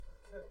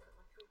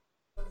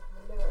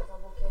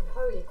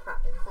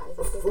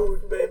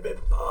Food baby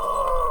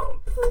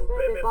bomb. Food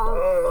baby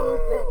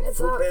bomb.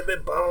 Food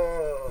baby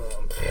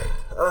bomb.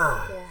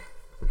 Yeah.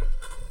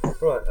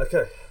 Right,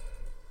 okay.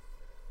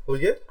 Are we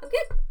good? I'm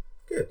good.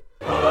 Good.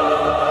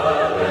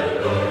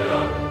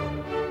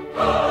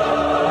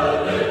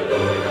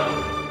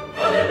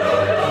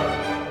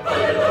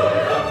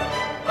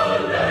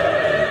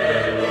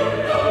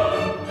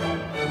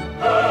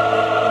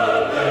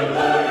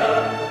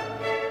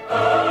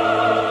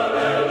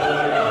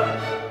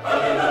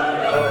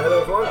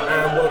 Hello everyone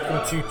and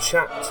welcome to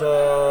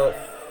chapter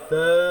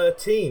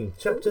 13.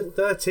 Chapter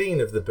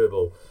 13 of the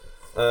Bible.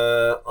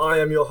 I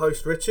am your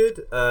host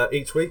Richard.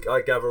 Each week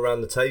I gather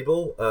around the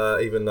table,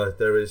 even though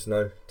there is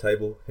no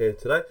table here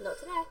today. Not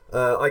today.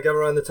 I gather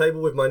around the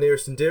table with my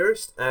nearest and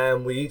dearest,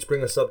 and we each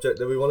bring a subject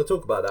that we want to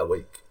talk about that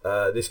week.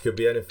 This could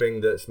be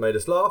anything that's made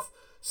us laugh,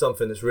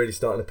 something that's really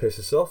starting to piss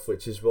us off,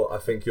 which is what I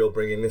think you're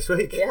bringing this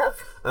week. Yep.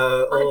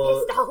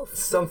 Or pissed off.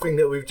 something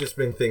that we've just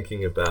been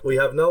thinking about. We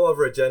have no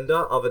other agenda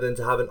other than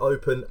to have an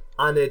open,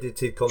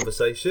 unedited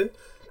conversation,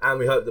 and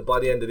we hope that by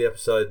the end of the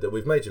episode that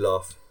we've made you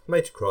laugh,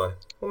 made you cry,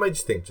 or made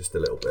you think just a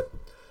little bit.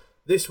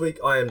 This week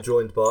I am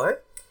joined by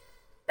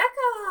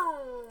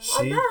Becca!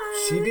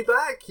 She be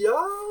back,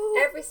 yo!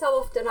 Every so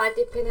often I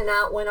dip in and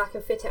out when I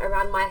can fit it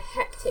around my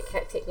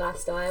hectic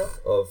lifestyle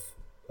Of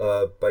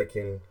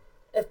baking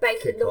of baking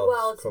the Kit Kats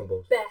world's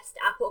crumbles. best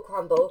apple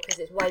crumble, because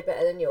it's way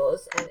better than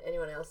yours and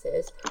anyone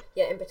else's.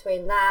 Yet in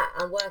between that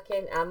and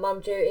working and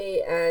mum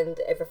duty and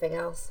everything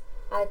else,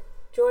 I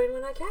join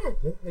when I can.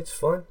 Yeah, it's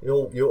fine.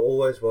 You're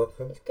always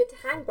welcome. It's good to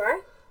hang,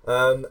 bro.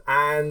 I'm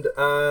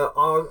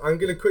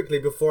going to quickly,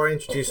 before I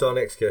introduce our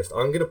next guest,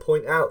 I'm going to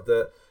point out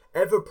that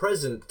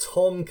ever-present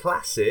Tom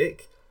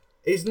Classic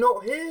is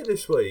not here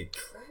this week.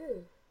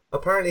 True.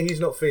 Apparently he's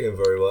not feeling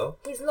very well.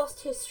 He's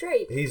lost his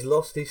streak. He's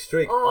lost his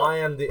streak. Oh. I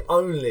am the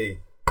only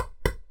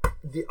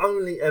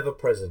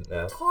ever-present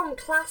now. Tom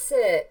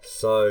Classic.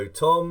 So,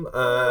 Tom,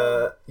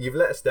 you've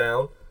let us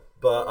down,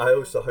 but I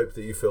also hope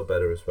that you feel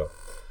better as well.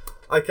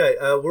 Okay,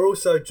 we're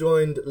also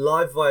joined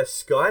live via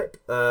Skype,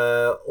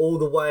 all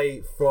the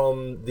way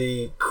from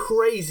the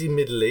crazy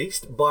Middle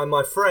East, by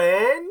my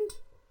friend...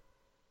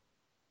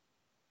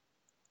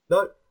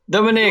 No?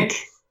 Dominic.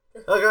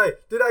 Okay,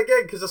 do that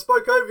again, because I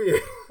spoke over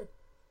you.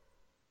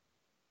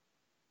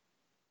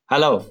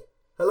 Hello.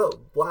 Hello.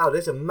 Wow,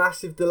 there's a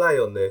massive delay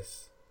on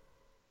this.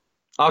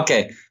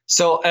 Okay.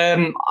 So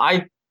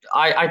I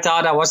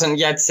thought I wasn't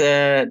yet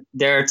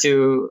there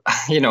to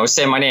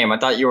say my name. I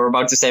thought you were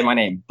about to say my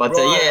name, but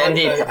Right, yeah, okay.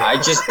 indeed,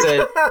 I just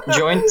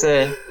joined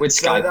with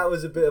So Skype. that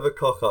was a bit of a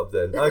cock up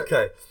then.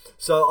 Okay,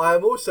 so I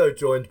am also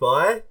joined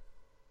by...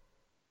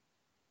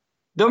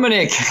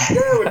 Dominic.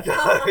 There we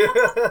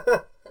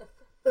go.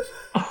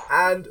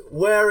 And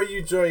where are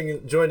you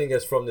joining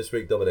us from this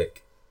week,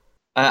 Dominic?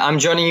 I'm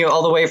joining you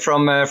all the way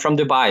from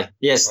Dubai.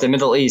 Yes, the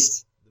Middle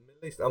East. The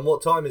Middle East. And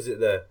what time is it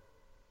there?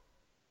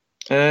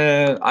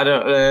 I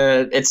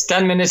don't. It's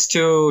 10 minutes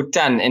to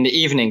 10 in the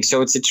evening,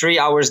 so it's a 3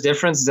 hours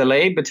difference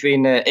delay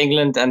between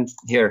England and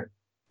here.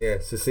 Yeah,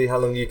 so see how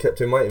long you kept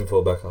him waiting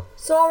for, Becca.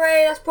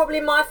 Sorry, that's probably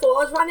my fault.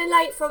 I was running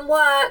late from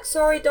work.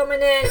 Sorry,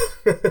 Dominic.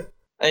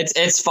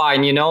 It's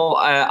fine,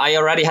 I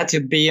already had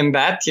to be in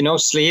bed,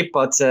 sleep,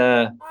 but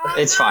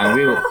it's fine.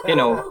 We will,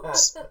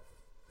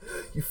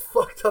 You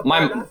fucked up.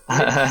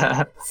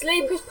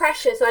 Sleep is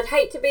precious. I'd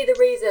hate to be the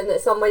reason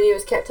that somebody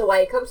was kept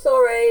awake. I'm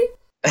sorry.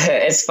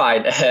 It's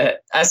fine.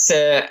 As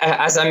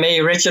I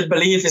may, Richard,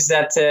 believe is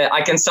that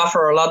I can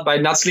suffer a lot by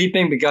not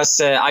sleeping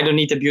because I don't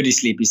need a beauty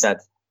sleep, he said.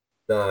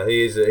 Nah,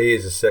 he is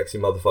a sexy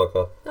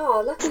motherfucker.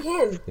 Oh, lucky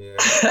him.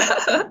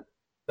 Yeah.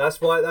 That's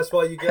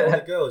why you get all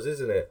the girls,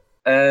 isn't it?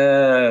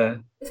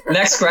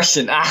 Next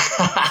question.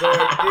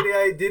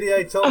 Sorry,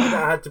 Didier told me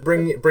that I had to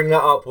bring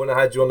that up when I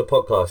had you on the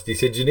podcast. He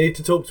said you need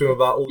to talk to him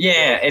about all the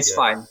Yeah, girls. it's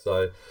fine.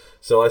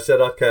 So I said,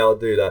 okay, I'll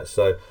do that.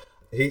 So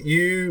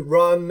you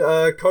run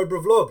Cobra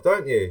Vlog,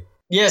 don't you?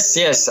 Yes.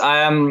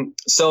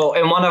 So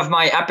in one of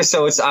my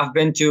episodes, I've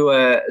been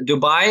to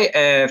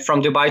Dubai,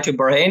 from Dubai to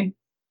Bahrain.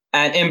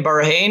 And in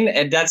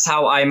Bahrain, that's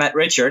how I met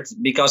Richard,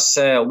 because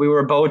we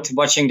were both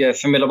watching the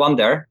Formula One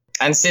there.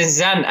 And since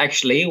then,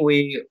 actually,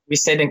 we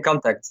stayed in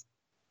contact.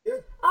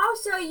 Oh,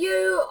 so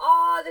you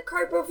are the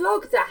Cobra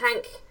Vlog that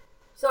Hank...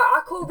 So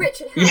I call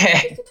Richard Hank,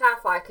 Yeah. just to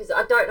clarify, because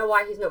I don't know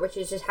why he's not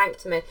Richard, it's just Hank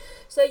to me.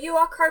 So you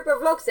are Cobra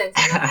Vlogs then,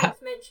 so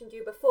Hank's mentioned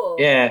you before.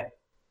 Yeah.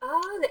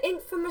 Oh, the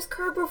infamous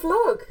Cobra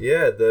Vlog.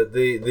 Yeah,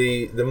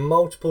 the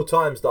multiple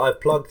times that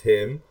I've plugged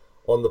him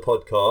on the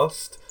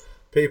podcast,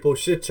 people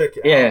should check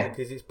it out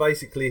because it's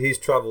basically his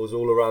travels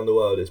all around the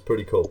world. It's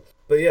pretty cool.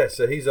 But yeah,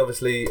 so he's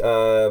obviously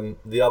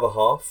the other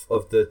half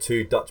of the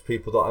two Dutch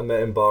people that I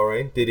met in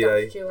Bahrain.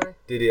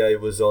 Didier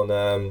was on...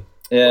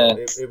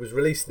 It was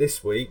released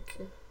this week,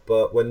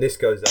 but when this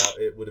goes out,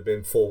 it would have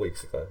been 4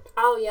 weeks ago.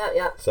 Oh,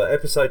 yeah. So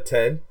episode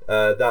 10,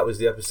 that was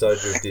the episode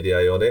with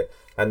Didier on it.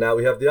 And now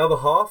we have the other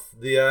half,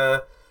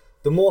 the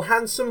more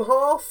handsome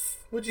half,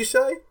 would you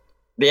say?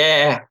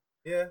 Yeah.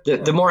 Yeah.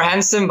 The more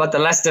handsome, but the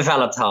less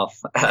developed half.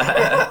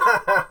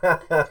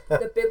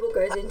 The Bible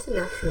goes goes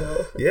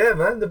international. Yeah,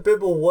 man, the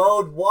Bibble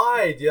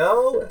worldwide,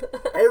 yo.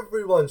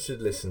 Everyone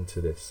should listen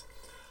to this.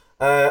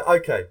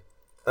 Okay.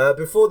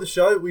 Before the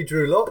show, we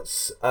drew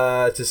lots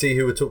to see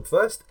who would talk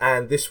first,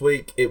 and this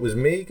week it was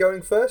me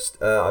going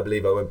first. I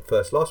believe I went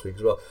first last week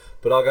as well,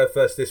 but I'll go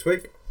first this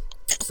week.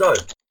 So,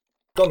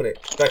 Dominic,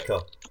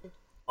 Becca,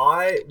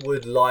 I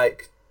would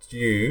like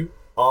to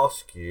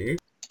ask you,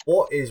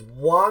 what is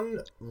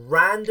one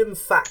random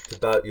fact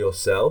about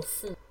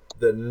yourself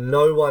that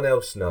no one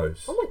else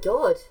knows? Oh my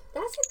god,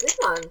 that's a good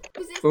one.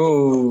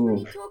 Ooh. When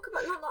you talk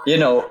about, not like, You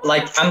know,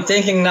 like I'm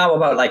thinking now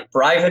about like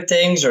private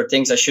things or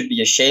things I should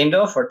be ashamed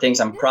of or things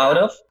I'm proud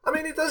of. I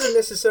mean, it doesn't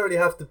necessarily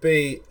have to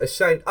be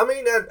ashamed. I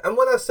mean, and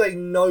when I say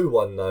no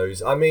one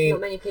knows, I mean,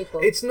 not many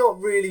people. it's not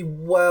really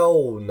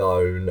well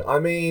known. I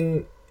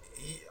mean,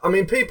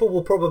 people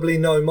will probably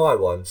know my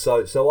one,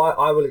 so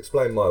I will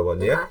explain my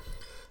one, yeah? Okay.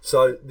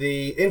 So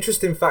the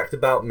interesting fact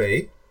about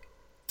me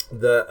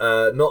that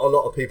not a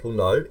lot of people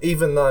know,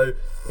 even though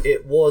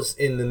it was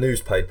in the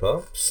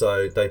newspaper,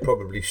 so they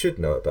probably should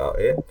know about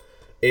it,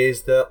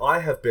 is that I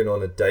have been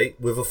on a date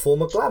with a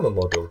former glamour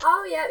model.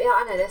 Oh yeah,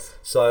 I know this.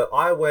 So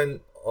I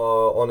went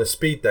on a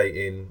speed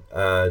dating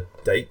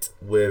date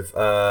with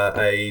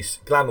a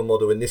glamour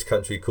model in this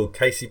country called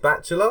Casey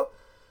Batchelor.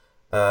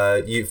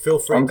 You feel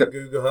free to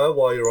Google her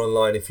while you're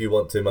online if you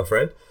want to, my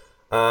friend.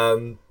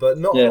 But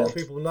not a lot of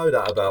people know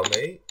that about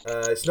me.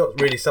 It's not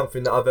really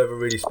something that I've ever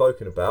really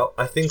spoken about.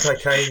 I think I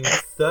came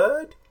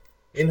third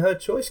in her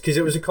choice because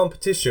it was a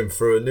competition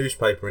for a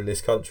newspaper in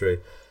this country.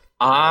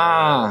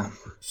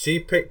 She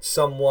picked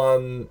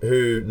someone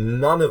who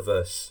none of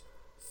us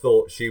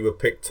thought she would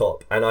pick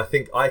top, and I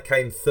think I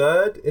came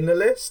third in the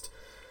list.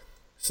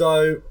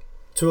 So,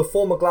 to a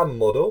former glamour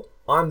model,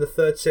 I'm the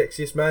third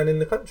sexiest man in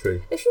the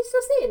country. Is she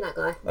still seeing that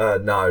guy?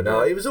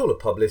 No, it was all a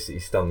publicity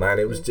stunt, man.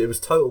 It was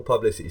total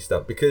publicity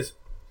stunt because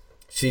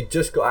she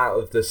just got out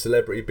of the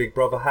Celebrity Big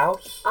Brother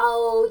house.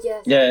 Oh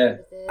yes. Yeah.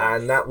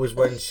 And that was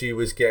when she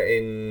was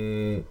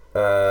getting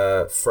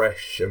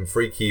fresh and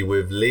freaky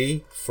with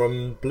Lee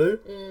from Blue.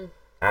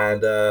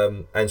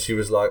 And she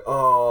was like,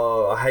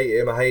 oh, I hate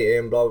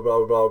him, blah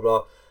blah blah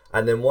blah.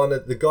 And then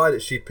the guy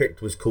that she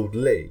picked was called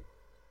Lee.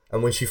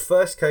 And when she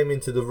first came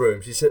into the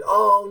room, she said,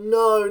 "Oh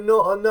no,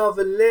 not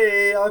another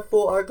Lee! I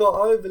thought I got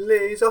over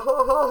Lee." So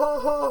ha ha ha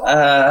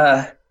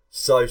ha.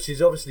 So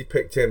she's obviously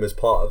picked him as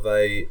part of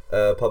a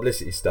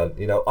publicity stunt.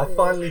 You know, I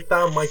finally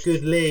found my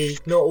good Lee.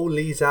 Not all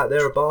Lees out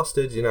there are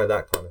bastards. You know,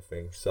 that kind of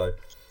thing. So,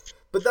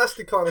 but that's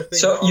the kind of thing.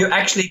 So you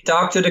actually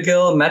talked to the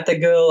girl, met the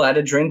girl, had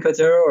a drink with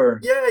her, or?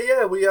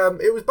 Yeah. We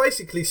it was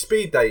basically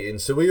speed dating.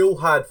 So we all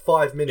had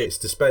 5 minutes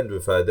to spend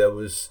with her. There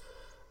was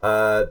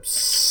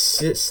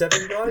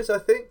 7 guys, I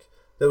think.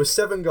 There were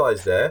 7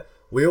 guys there.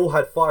 We all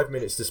had 5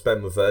 minutes to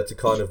spend with her to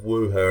kind of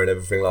woo her and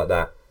everything like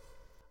that.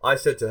 I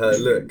said to her,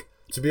 look,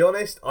 to be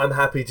honest, I'm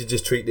happy to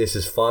just treat this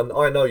as fun.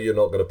 I know you're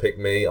not going to pick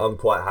me. I'm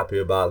quite happy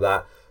about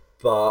that.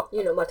 But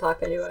you're not my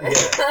type anyway.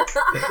 Yeah.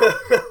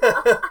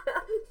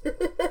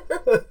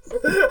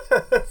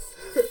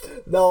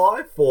 No,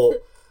 I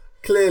thought,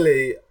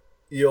 clearly,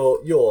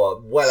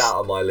 you're well out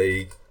of my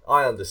league.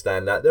 I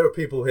understand that. There are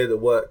people here that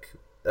work,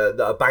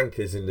 that are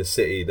bankers in the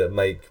city that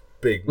make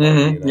big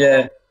money. You know?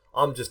 Yeah.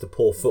 I'm just a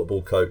poor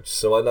football coach,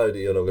 so I know that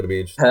you're not going to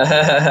be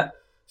interested.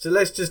 So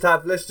let's just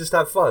have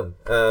fun.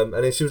 And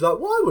then she was like,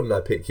 "Why wouldn't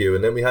I pick you?"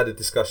 And then we had a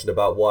discussion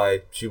about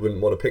why she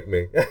wouldn't want to pick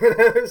me.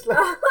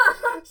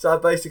 So I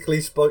basically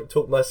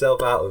talked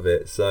myself out of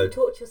it. So you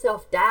talked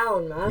yourself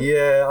down, man.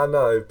 Yeah, I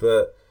know,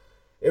 but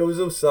it was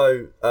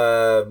also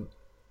I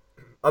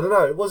don't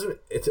know. It wasn't.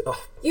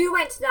 You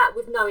went to that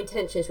with no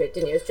intentions for it,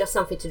 didn't you? It was just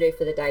something to do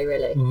for the day,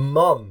 really.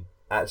 Mum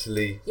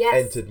actually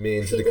entered me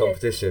into the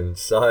competition.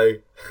 So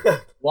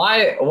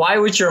why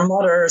would your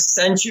mother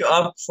send you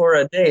up for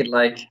a date,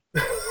 like?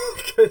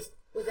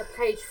 With a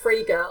page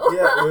 3 girl.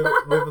 Yeah,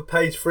 with a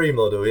page 3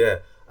 model. Yeah.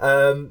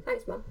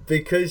 Thanks, Mum.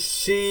 Because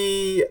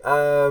she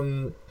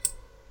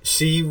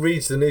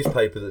reads the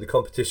newspaper that the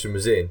competition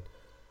was in,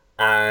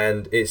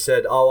 and it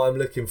said, "Oh, I'm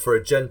looking for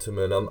a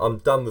gentleman. I'm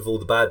done with all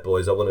the bad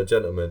boys. I want a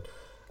gentleman."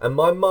 And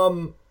my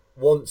mum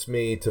wants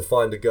me to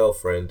find a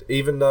girlfriend,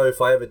 even though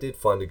if I ever did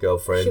find a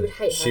girlfriend,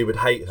 she would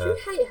hate her.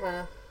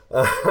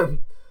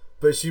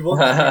 But she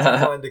wants me to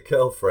find a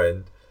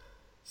girlfriend.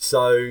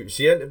 So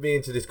she entered me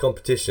into this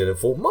competition and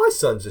thought, my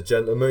son's a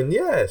gentleman,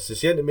 yeah. So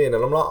she entered me in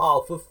and I'm like,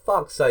 oh, for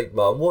fuck's sake,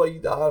 Mum, I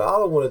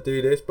don't want to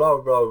do this, blah,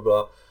 blah, blah,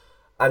 blah.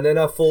 And then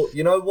I thought,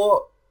 you know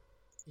what?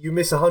 You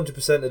miss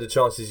 100% of the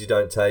chances you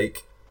don't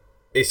take.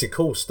 It's a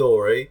cool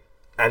story.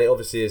 And it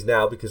obviously is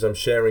now because I'm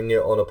sharing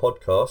it on a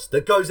podcast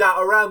that goes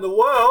out around the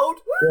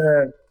world.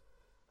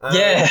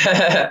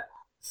 Yeah.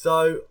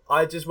 So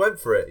I just went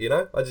for it, you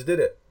know? I just did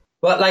it.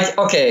 Well, like,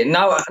 okay,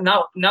 now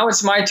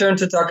it's my turn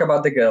to talk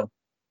about the girl.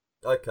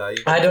 Okay.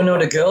 I don't know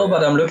the girl,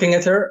 but I'm looking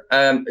at her.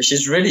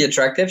 She's really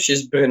attractive.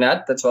 She's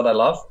brunette. That's what I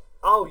love.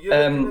 Oh,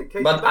 you're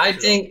but I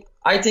think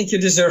you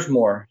deserve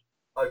more.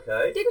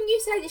 Okay. Didn't you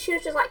say that she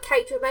was just like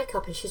Kate with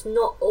makeup and she's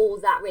not all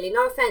that really?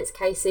 No offense,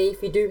 Casey.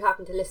 If you do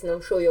happen to listen,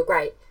 I'm sure you're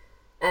great.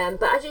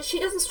 But she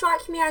doesn't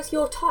strike me as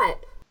your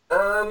type.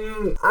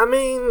 I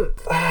mean,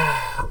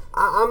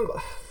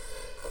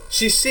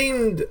 she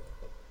seemed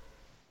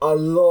a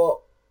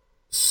lot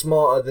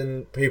smarter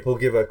than people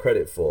give her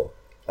credit for,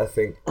 I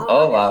think.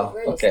 Oh wow.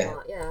 Really Okay.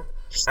 smart, yeah.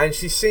 And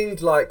she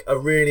seemed like a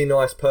really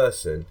nice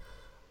person.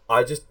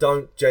 I just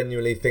don't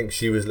genuinely think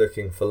she was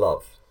looking for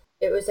love.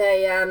 It was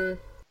a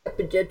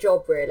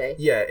job, really.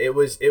 Yeah, it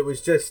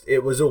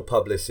was all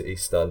publicity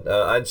stunt.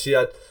 And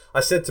I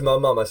said to my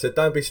mum, I said,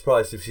 don't be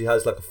surprised if she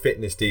has like a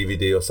fitness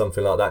DVD or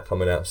something like that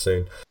coming out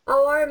soon.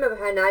 Oh, I remember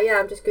her now. Yeah,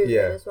 I'm just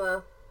Googling as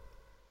well.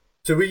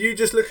 So were you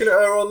just looking at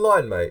her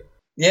online, mate?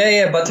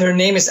 Yeah, but her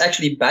name is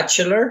actually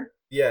Batchelor.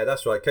 Yeah,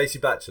 that's right, Casey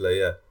Batchelor.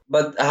 Yeah.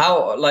 But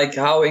how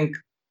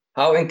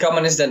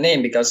uncommon is that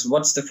name? Because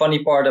what's the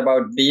funny part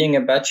about being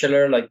a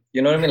bachelor? Like,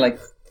 you know what I mean? Like,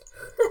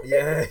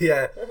 yeah,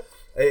 it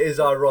is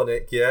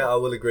ironic. Yeah, I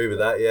will agree with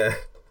that. Yeah.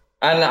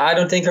 and I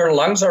don't think her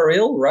lungs are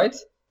real, right?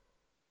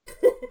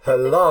 Her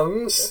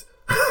lungs.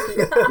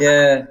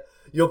 Yeah.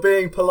 You're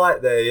being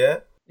polite there, yeah.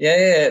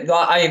 Yeah. No,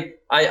 I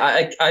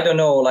don't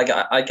know. Like,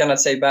 I cannot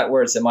say bad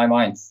words in my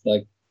mind.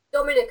 Like,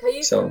 Dominic, are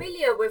you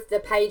familiar with the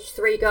page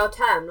 3 girl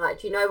term?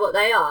 Like, do you know what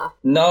they are?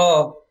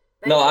 No,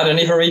 I don't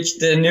even read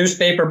the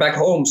newspaper back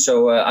home,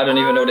 so I don't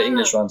even know the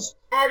English ones.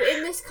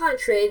 In this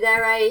country,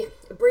 they're a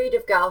breed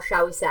of girl,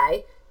 shall we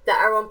say, that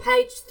are on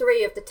page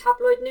 3 of the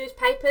tabloid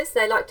newspapers.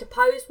 They like to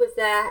pose with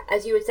their,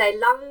 as you would say,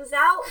 lungs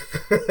out.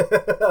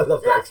 I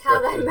love that. That's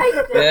how they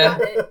make their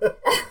money.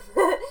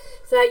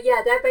 So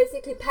yeah, they're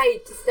basically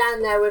paid to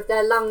stand there with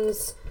their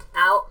lungs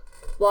out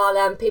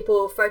while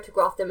people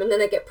photograph them, and then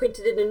they get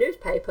printed in the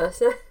newspaper.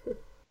 So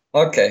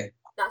Okay.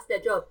 that's their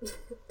job.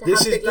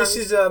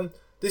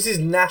 This is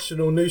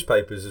national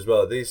newspapers as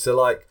well. These are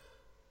like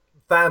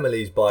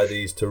families buy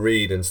these to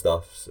read and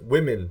stuff.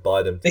 Women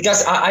buy them.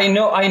 Because I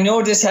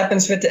know this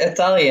happens with the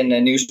Italian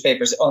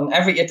newspapers. On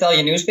every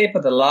Italian newspaper,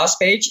 the last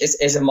page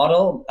is a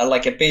model,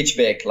 like a page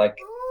big. Like,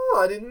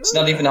 I didn't know. It's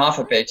not even half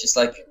a page. It's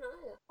like,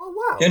 oh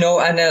wow. You know,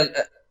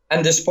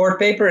 and the sport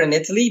paper in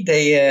Italy,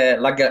 they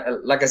La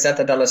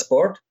Gazzetta dello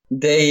Sport,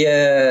 they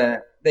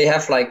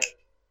have like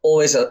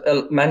always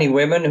many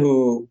women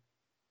who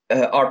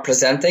are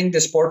presenting the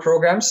sport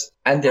programs,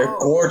 and they're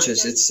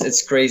gorgeous.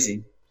 It's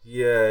crazy.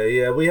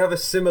 Yeah. We have a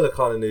similar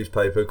kind of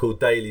newspaper called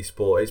Daily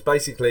Sport. It's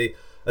basically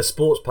a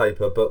sports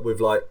paper, but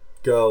with like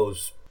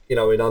girls, you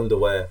know, in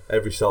underwear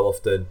every so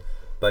often,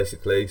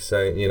 basically.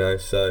 So, you know,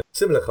 so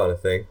similar kind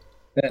of thing.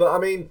 Yeah. But I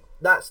mean,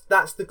 that's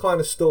the kind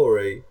of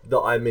story that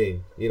I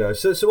mean, you know.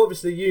 So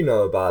obviously you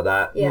know about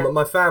that. Yeah.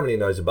 My family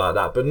knows about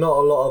that, but not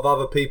a lot of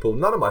other people.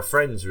 None of my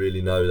friends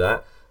really know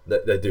that.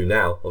 They do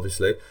now,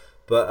 obviously.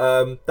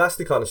 But that's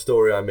the kind of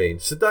story I mean.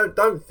 So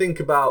don't think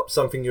about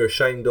something you're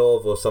ashamed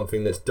of or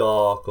something that's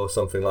dark or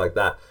something like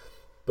that.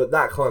 But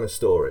that kind of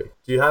story.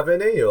 Do you have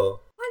any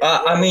or?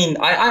 I mean,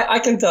 I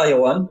can tell you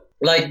one.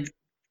 Like,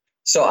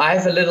 so I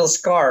have a little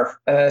scar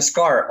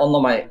under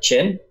my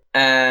chin,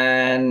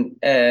 and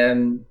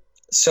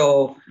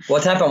so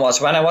what happened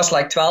was when I was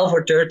like 12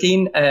 or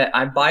 13,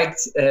 I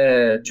biked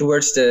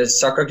towards the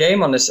soccer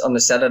game on the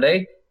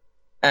Saturday,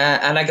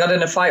 and I got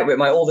in a fight with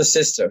my older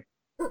sister.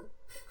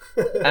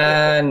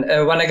 And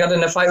when I got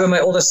in a fight with my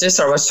older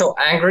sister, I was so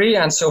angry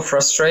and so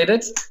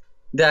frustrated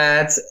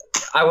that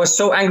I was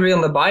so angry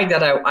on the bike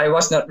that I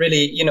was not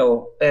really, you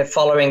know,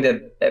 following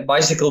the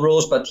bicycle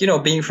rules. But, you know,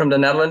 being from the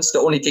Netherlands, the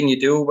only thing you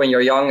do when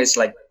you're young is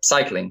like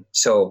cycling.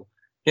 So,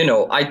 you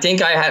know, I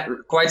think I had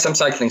quite some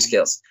cycling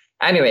skills.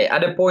 Anyway,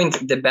 at a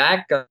point, the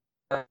bag got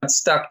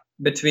stuck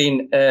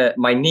between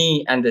my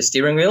knee and the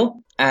steering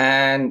wheel.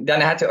 And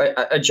then I had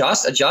to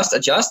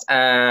adjust.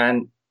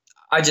 And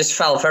I just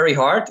fell very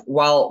hard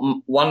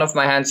while one of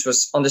my hands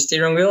was on the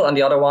steering wheel and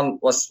the other one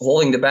was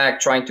holding the bag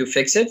trying to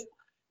fix it.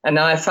 And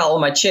then I fell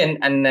on my chin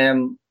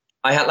and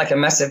I had like a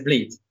massive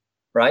bleed,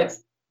 right?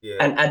 Yeah.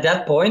 And at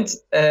that point,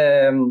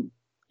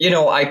 you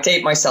know, I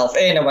taped myself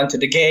in. I went to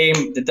the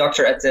game. The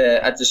doctor at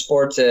the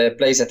sport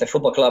place at the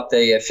football club,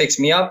 they fixed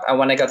me up. And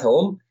when I got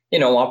home, you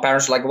know, my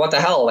parents were like, what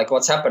the hell? Like,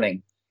 what's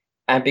happening?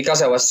 And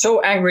because I was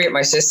so angry at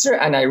my sister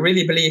and I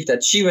really believed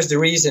that she was the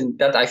reason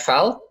that I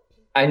fell,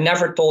 I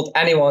never told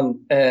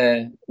anyone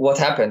what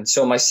happened.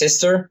 So my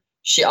sister,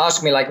 she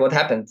asked me like, what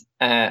happened?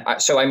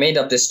 So I made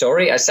up this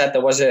story. I said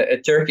there was a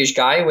Turkish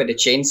guy with a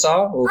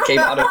chainsaw who came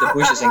out of the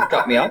bushes and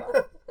cut me up.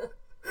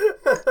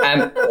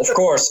 And of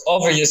course,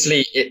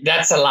 obviously,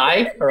 that's a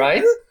lie,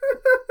 right?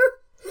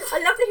 I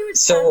love that he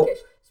was Turkish.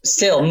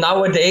 Still,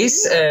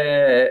 nowadays,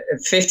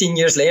 15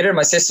 years later,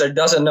 my sister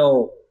doesn't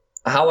know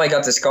how I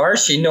got the scar.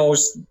 She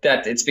knows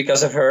that it's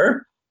because of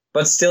her.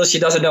 But still, she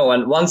doesn't know.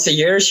 And once a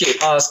year, she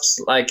asks,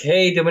 like,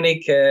 hey,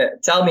 Dominique,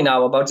 tell me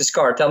now about the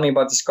scar. Tell me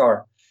about the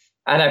scar.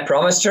 And I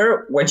promised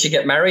her when she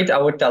get married, I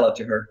would tell it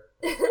to her.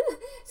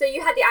 So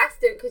you had the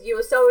accident because you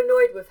were so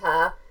annoyed with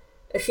her.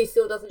 She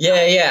still doesn't know.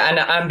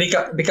 Yeah. And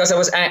because I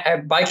was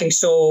biking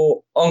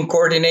so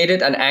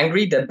uncoordinated and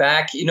angry, the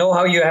back, you know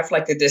how you have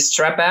like this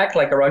strap back,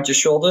 like around your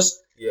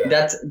shoulders? Yeah.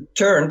 That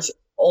turned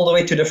all the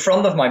way to the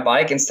front of my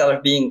bike instead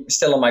of being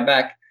still on my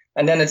back.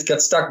 And then it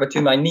got stuck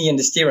between my knee and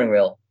the steering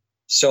wheel.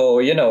 So,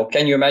 you know,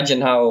 can you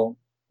imagine how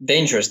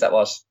dangerous that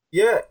was.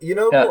 Yeah, you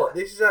know what?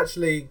 This is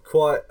actually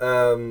quite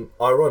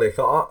ironic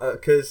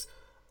because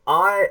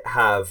I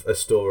have a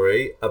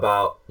story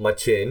about my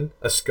chin,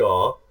 a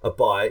scar, a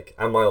bike,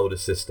 and my older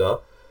sister.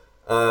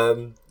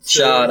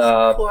 Shut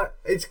up.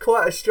 It's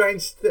quite a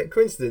strange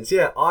coincidence.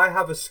 Yeah, I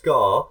have a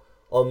scar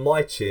on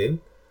my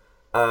chin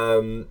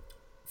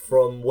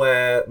from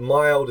where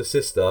my older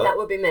sister... That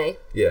would be me.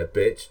 Yeah,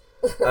 bitch.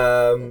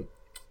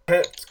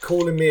 Kept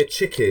calling me a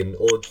chicken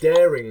or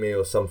daring me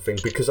or something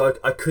because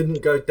I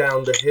couldn't go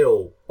down the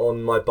hill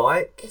on my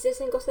bike. Is this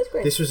in Gossip's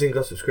Green? This was in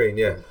Gossip's Green,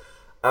 yeah.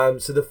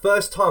 So the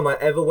first time I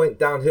ever went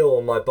downhill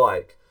on my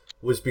bike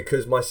was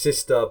because my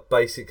sister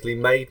basically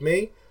made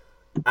me,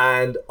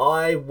 and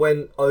I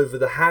went over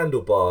the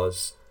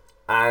handlebars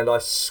and I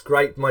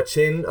scraped my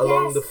chin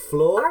along the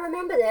floor. I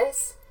remember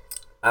this.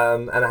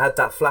 And I had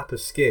that flap of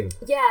skin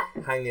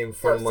hanging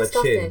from my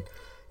chin.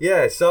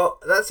 Yeah, so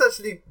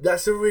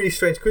that's a really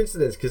strange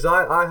coincidence because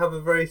I have a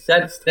very...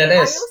 That is. I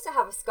also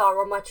have a scar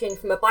on my chin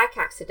from a bike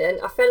accident.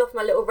 I fell off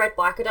my little red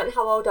bike. I don't know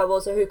how old I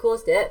was or who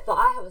caused it, but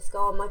I have a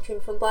scar on my chin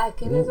from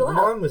biking as well.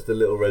 Mine was the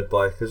little red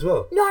bike as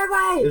well. No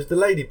way! It was the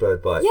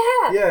Ladybird bike.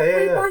 Yeah.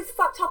 We both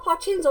fucked up our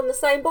chins on the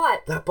same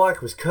bike. That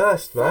bike was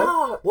cursed, man.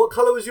 Fuck. What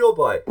colour was your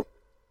bike?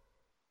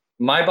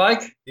 My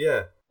bike?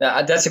 Yeah.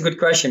 That's a good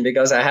question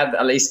because I had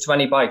at least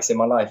 20 bikes in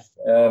my life.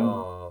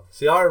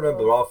 See, I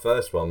remember our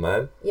first one,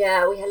 man.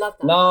 Yeah, we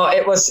loved that. No,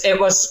 it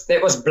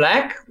was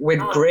black with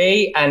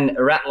grey and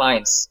red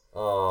lines.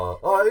 Oh,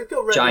 it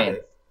got red. Giant.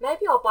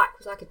 Maybe our bike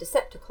was like a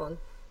Decepticon.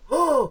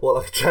 What,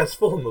 like a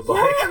Transformer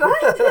bike? Yeah,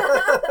 right.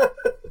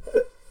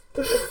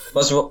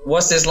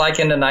 Was this like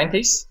in the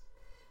 90s?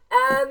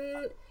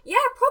 Yeah,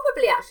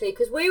 probably actually,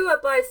 because we were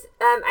both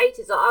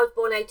 80s. Like, I was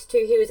born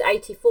 82, he was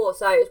 84,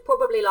 so it was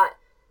probably like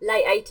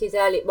late 80s,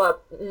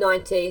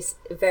 90s,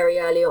 very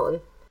early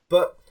on.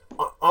 But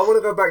I want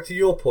to go back to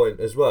your point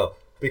as well,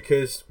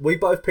 because we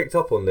both picked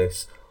up on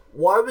this.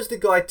 Why was the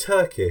guy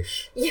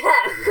Turkish? Yeah.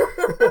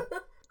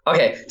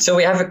 Okay, so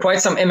we have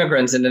quite some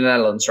immigrants in the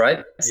Netherlands,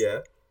 right?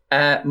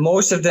 Yeah.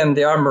 Most of them,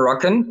 they are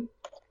Moroccan,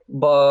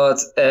 but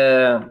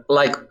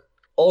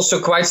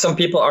also quite some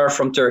people are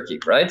from Turkey,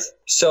 right?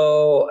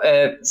 So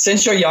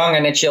since you're young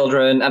and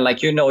children,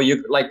 and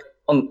you like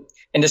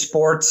in the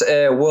sports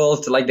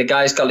world, like the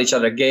guys call each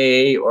other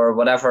gay or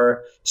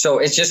whatever. So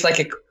it's just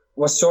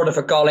was sort of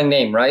a calling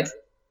name, right?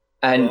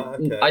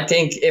 And I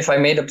think if I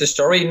made up the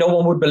story, no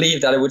one would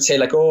believe that. I would say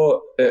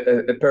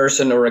a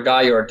person or a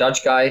guy or a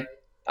Dutch guy.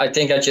 I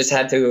think I just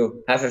had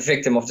to have a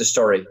victim of the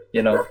story,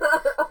 you know.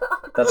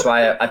 That's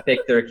why I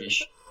picked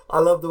Turkish. I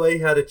love the way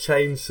he had a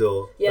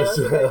chainsaw as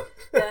well.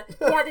 Yeah,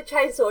 he had a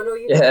chainsaw and all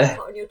you did was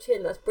cut on your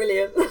chin. That's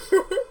brilliant.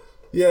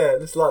 Yeah,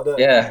 it's like that.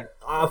 Yeah.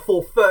 I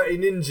fought 30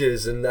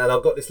 ninjas and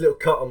I've got this little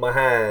cut on my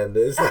hand.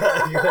 It's like,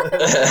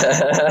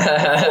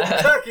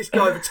 Turkish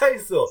guy with a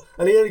chainsaw,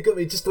 and he only got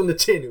me just on the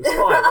chin. It was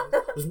fine.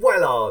 It was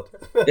well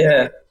hard.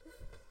 Yeah.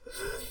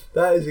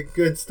 That is a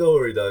good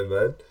story, though,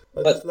 man.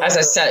 But as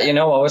I said,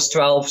 I was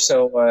 12,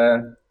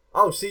 so...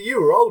 Oh, see, you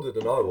were older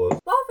than I was.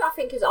 Well, I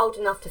think is old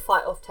enough to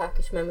fight off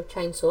Turkish men with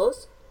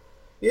chainsaws.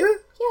 Yeah?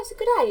 Yeah, it's a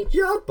good age.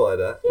 Yeah, I'd buy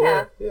that.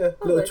 Yeah.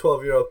 Little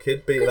 12-year-old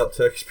kid beating up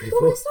Turkish people.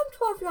 Well, some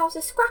 12-year-olds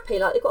are scrappy,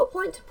 like they've got a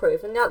point to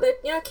prove, and now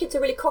kids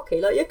are really cocky,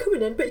 like, you're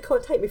coming in, but you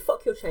can't take me,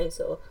 fuck your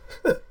chainsaw.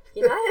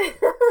 You know?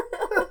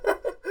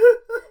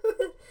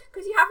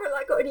 Because you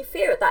haven't got any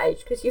fear at that age,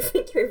 because you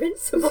think you're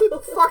invincible.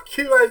 Fuck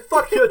you, man,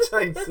 fuck your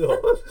chainsaw.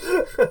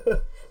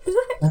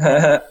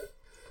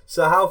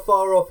 So how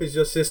far off is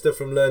your sister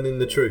from learning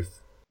the truth?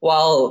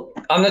 Well,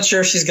 I'm not sure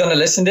if she's going to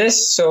listen to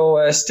this,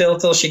 so still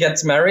till she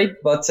gets married.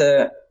 But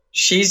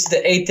she's the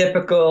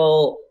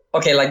atypical,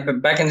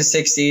 back in the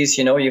 60s,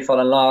 you fall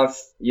in love,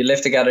 you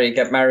live together, you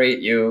get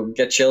married, you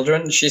get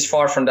children. She's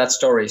far from that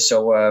story.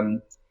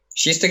 So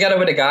she's together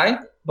with a guy,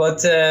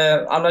 but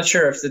I'm not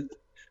sure if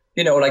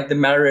the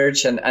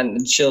marriage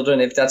and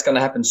children, if that's going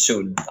to happen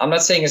soon. I'm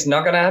not saying it's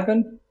not going to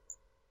happen,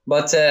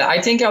 but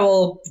I think I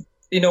will,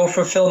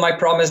 fulfill my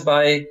promise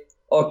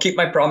keep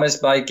my promise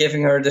by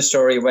giving her the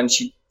story when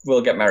she will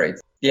get married.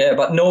 Yeah,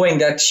 but knowing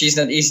that she's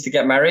not easy to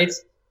get married,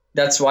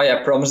 that's why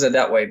I promised it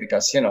that way,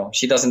 because,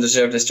 she doesn't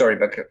deserve the story,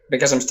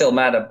 because I'm still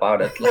mad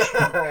about it. You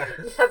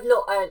have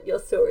not earned your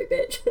story,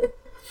 bitch.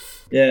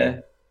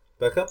 Yeah.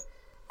 Becca?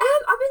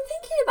 I've been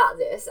thinking about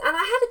this, and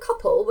I had a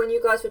couple when you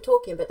guys were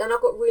talking, but then I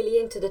got really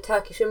into the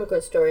Turkish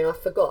immigrant story and I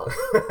forgot.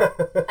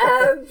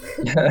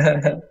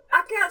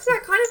 So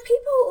kind of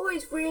people are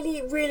always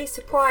really, really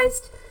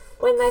surprised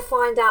when they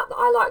find out that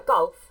I like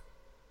golf.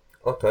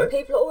 Okay.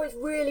 People are always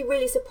really,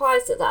 really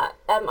surprised at that.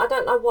 I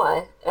don't know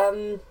why.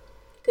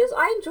 Because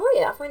I enjoy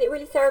it. I find it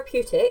really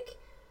therapeutic.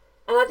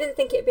 And I didn't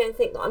think it'd be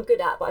anything that I'm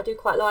good at, but I do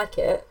quite like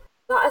it.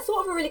 But I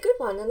thought of a really good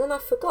one, and then I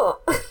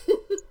forgot.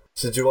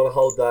 So do you want to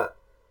hold that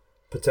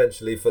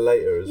potentially for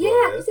later as well?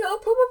 Yeah, because it'll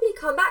probably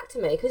come back to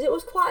me, because it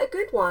was quite a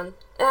good one.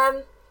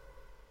 I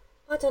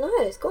don't know,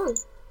 it's gone.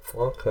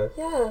 Okay.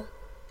 Yeah.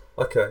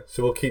 Okay,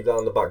 so we'll keep that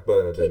on the back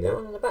burner then, Keep yeah? that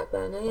one on the back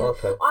burner, yeah.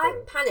 Okay.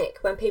 I panic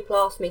when people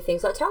ask me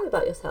things like, tell me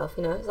about yourself,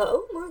 you know. It's like,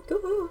 oh my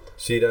God.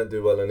 So you don't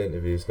do well in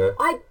interviews, no?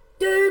 I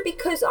do,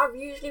 because I've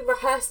usually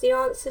rehearsed the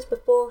answers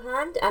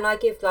beforehand, and I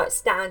give like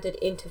standard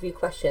interview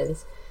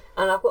questions.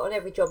 And I've got on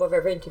every job I've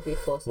ever interviewed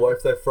for. So. What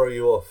if they throw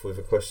you off with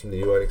a question that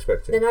you weren't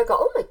expecting? Then I go,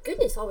 oh my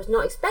goodness, I was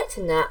not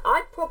expecting that.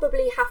 I'd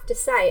probably have to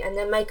say, and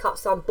then make up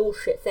some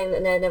bullshit thing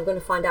that they're never going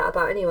to find out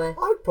about anyway.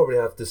 I'd probably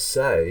have to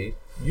say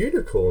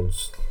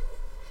unicorns.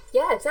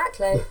 Yeah,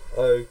 exactly.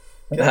 Oh.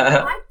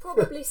 I'd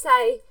probably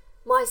say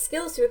my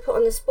skills to be put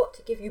on the spot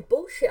to give you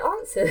bullshit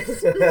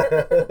answers.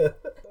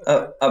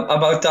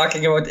 About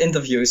talking about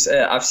interviews,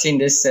 I've seen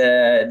this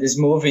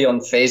movie on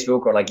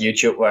Facebook or like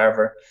YouTube,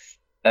 wherever,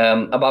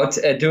 about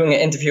doing an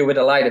interview with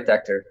a lie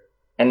detector.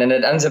 And then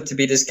it ends up to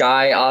be this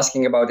guy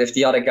asking about if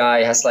the other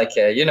guy has like,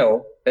 a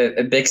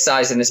big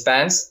size in his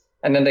pants.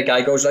 And then the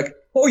guy goes like,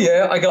 oh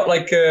yeah, I got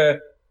like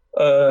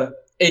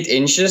 8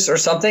 inches or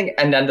something.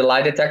 And then the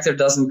lie detector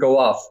doesn't go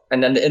off.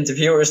 And then the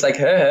interviewer is like,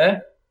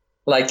 the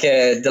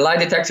lie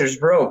detector is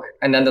broke.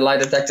 And then the lie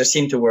detector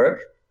seemed to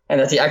work. And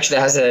that he actually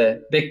has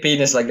a big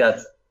penis like that.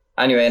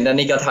 Anyway, and then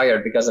he got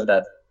hired because of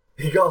that.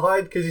 He got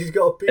hired because he's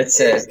got a big dick.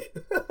 Isn't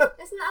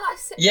that like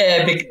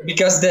Yeah,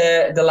 because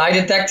the lie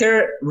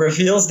detector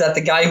reveals that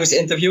the guy who's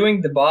interviewing,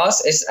 the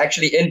boss, is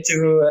actually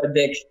into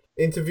dick.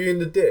 Interviewing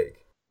the dick?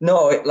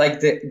 No, like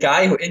the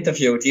guy who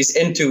interviewed, he's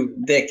into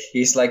dick.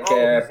 He's like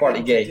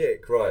partly gay.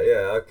 Dick, right?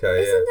 Yeah,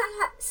 okay. Isn't that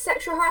like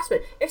sexual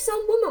harassment? If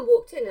some woman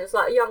walked in and was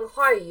like, "Young,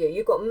 hire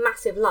you got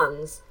massive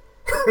lungs,"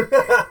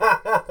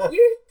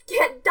 you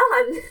get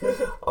done.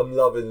 I'm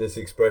loving this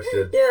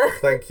expression. Yeah.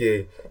 Thank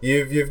you.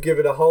 You've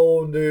given a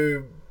whole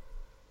new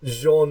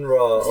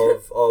genre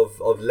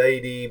of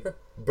lady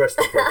breast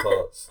implant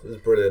parts.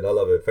 It's brilliant. I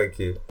love it. Thank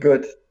you.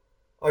 Good.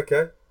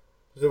 Okay.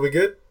 So we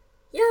good?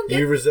 Yeah, I'm good.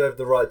 You reserve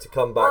the right to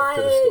come back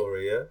to the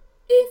story, yeah?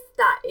 If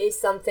that is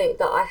something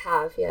that I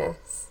have,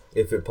 yes.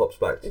 If it pops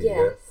back to you,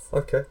 Yes. yeah?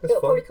 Okay, that's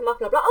It'll fine. probably come up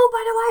and I'll be like, oh,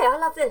 by the way, I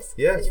love this.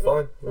 Yeah, And it's you're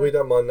fine. like, We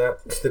don't mind that.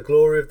 It's the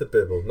glory of the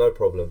Bible. No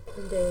problem.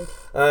 Indeed.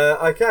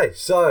 Okay,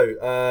 so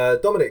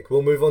Dominic,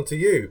 we'll move on to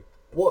you.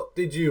 What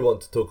did you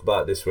want to talk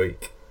about this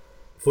week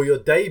for your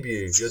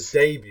debut?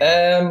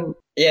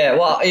 Yeah,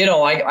 well,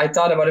 I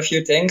thought about a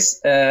few things,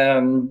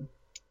 and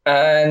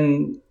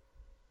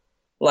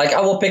like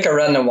I will pick a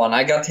random one.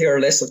 I got here a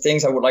list of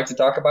things I would like to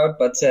talk about,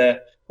 but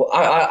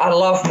I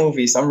love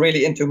movies. I'm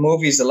really into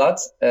movies a lot,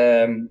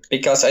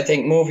 because I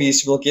think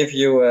movies will give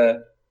you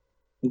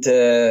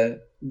the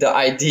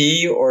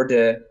idea or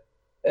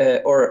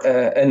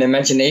an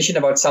imagination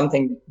about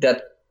something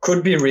that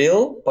could be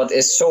real, but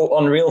is so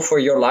unreal for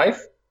your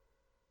life.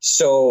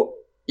 So,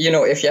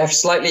 if you have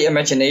slightly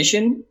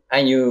imagination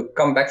and you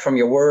come back from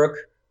your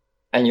work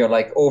and you're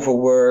like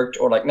overworked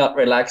or like not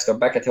relaxed or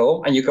back at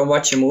home, and you can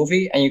watch a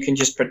movie and you can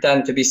just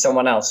pretend to be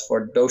someone else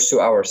for those 2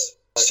 hours.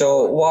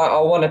 So what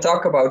I want to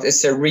talk about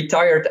is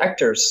retired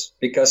actors,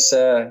 because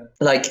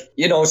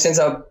since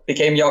I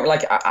became young,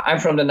 like I'm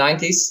from the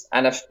 90s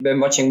and I've been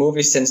watching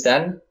movies since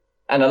then.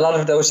 And a lot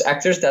of those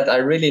actors that I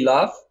really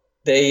love,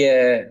 they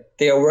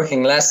are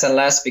working less and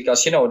less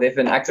because, they've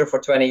been actor for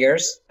 20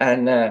 years.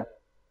 And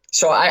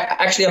so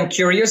I'm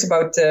curious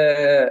about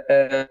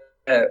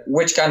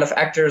which kind of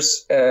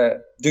actors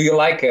do you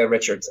like,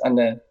 Richard?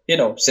 And,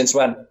 since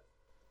when?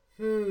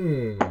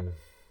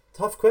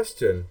 Tough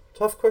question.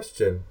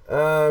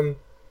 I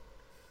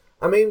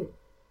mean,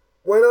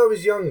 when I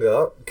was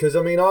younger, because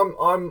I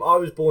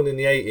was born in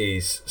the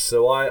 80s,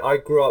 so I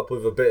grew up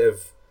with a bit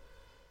of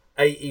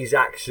 80s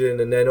action,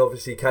 and then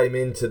obviously came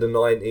into the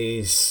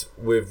 90s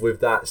with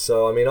that.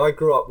 So I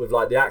grew up with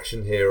like the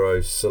action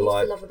heroes. So I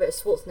like, used to love a bit of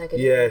Schwarzenegger.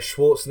 Yeah,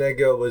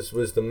 Schwarzenegger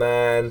was the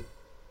man.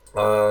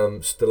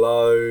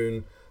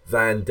 Stallone,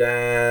 Van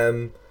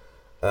Damme.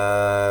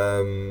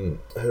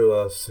 Who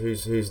else?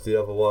 Who's the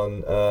other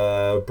one?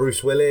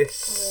 Bruce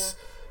Willis. Oh,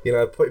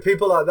 yeah.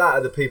 People like that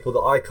are the people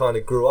that I kind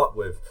of grew up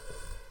with.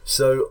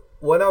 So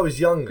when I was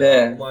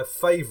younger, my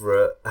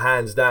favourite,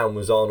 hands down,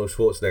 was Arnold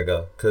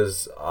Schwarzenegger,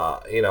 because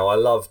I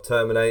loved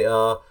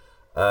Terminator.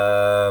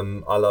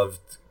 I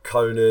loved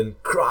Conan.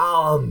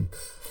 Cram.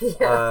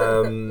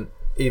 Yeah.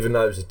 Even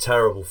though it was a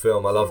terrible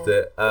film, I loved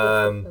it.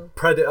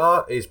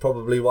 Predator is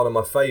probably one of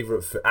my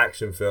favourite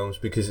action films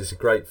because it's a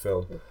great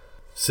film.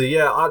 So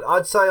yeah,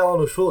 I'd say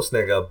Arnold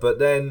Schwarzenegger, but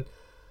then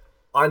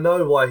I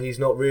know why he's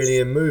not really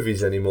in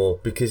movies anymore,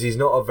 because he's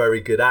not a very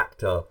good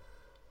actor.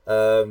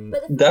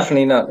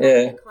 Definitely not.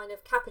 Yeah. He kind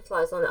of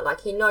capitalise on it,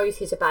 like he knows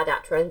he's a bad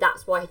actor, and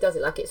that's why he does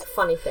it. Like it's a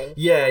funny thing.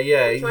 Yeah.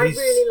 Which I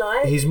really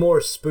like. He's more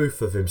a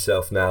spoof of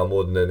himself now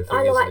more than anything.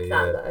 I like isn't he?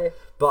 that though.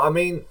 But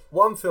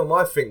one film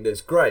I think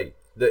that's great,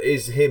 that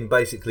is him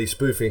basically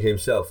spoofing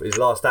himself, is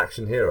Last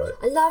Action Hero.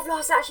 I love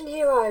Last Action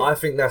Hero. I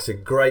think that's a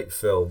great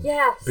film.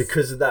 Yes.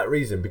 Because of that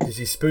reason, because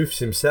he spoofs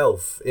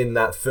himself in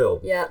that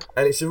film. Yeah.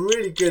 And it's a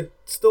really good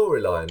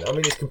storyline.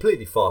 It's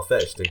completely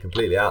far-fetched and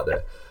completely out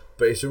there,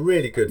 but it's a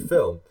really good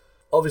film.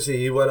 Obviously,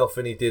 he went off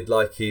and he did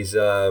like his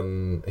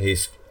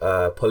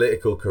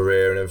political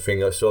career and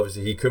everything else, so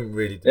obviously he couldn't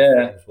really do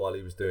films while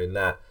he was doing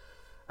that.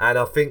 And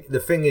I think the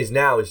thing is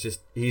now is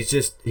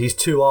he's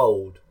too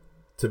old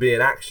to be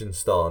an action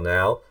star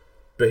now,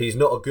 but he's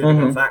not a good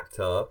enough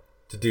actor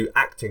to do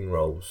acting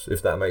roles,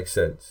 if that makes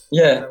sense.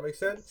 Yeah. Does that make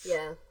sense?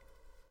 Yeah.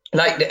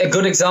 Like a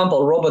good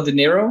example, Robert De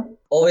Niro,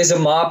 always a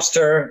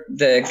mobster,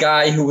 the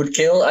guy who would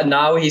kill, and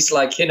now he's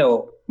like,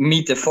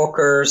 Meet the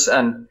Fockers,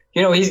 and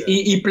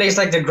he plays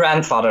like the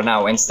grandfather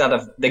now instead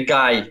of the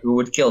guy who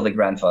would kill the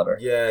grandfather.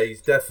 Yeah,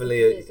 he's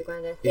definitely He's the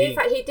granddad. In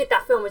fact, he did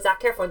that film with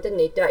Zac Efron, didn't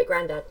he? Dirty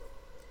Grandad.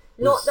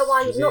 Not the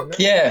one.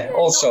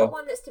 Also. Not the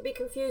one that's to be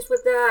confused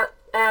with the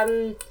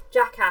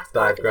Jackass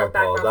guy. Bad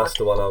Grandpa. That's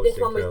the one I was This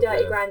thinking one was of,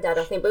 Dirty Grandad,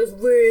 I think, but it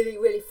was really,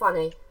 really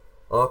funny.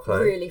 Okay.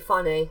 Really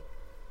funny.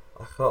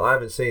 I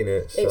haven't seen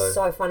it. So. It's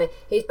so funny.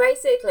 He's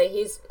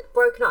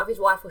broken up with his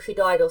wife or she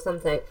died or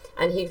something,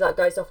 and he like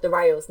goes off the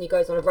rails and he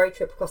goes on a road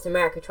trip across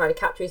America trying to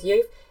capture his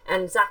youth.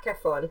 And Zac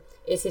Efron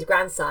is his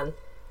grandson,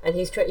 and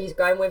he's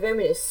going with him,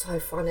 and it's so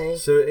funny.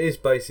 So it is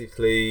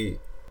basically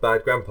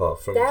Bad Grandpa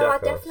from There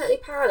Jackass. are definitely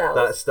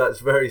parallels. That's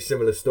very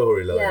similar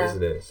storyline,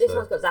 isn't it? This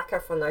one's got Zac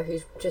Efron though,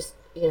 who's just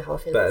how I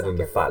feel better about than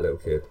Zac the Efron. fat little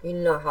kid. You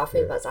know how I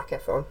feel about Zac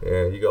Efron.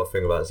 Yeah, you got a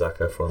thing about Zac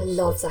Efron. I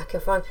love Zac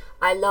Efron.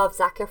 I love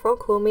Zac Efron.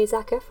 Call me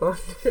Zac Efron.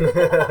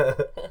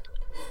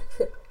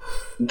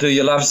 Do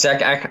you love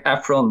Zac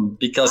Efron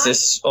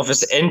because of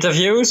his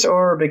interviews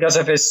or because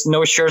of his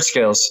no shirt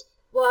skills?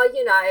 Well,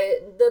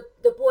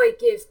 the boy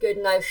gives good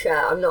no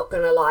shirt, I'm not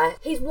going to lie.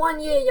 He's 1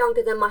 year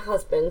younger than my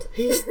husband.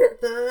 He's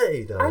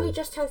 30 though. Only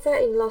just turned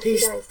 30 in the last few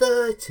days. He's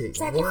 30.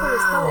 Zac Efron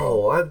is 30.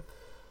 Wow.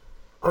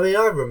 I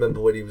remember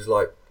when he was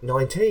like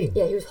 19.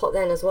 Yeah, he was hot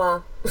then as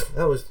well.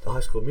 That was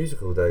High School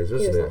Musical days,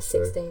 wasn't He it? was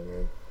like 16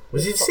 then.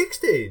 Was he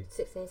 16?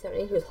 16,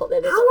 17, he was hot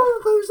then as How well. long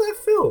ago was that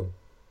film?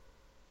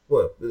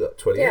 Well,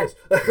 20 years.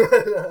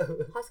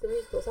 High School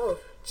Musical's old.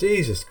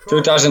 Jesus Christ.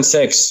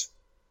 2006.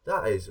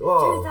 That is,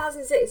 wow.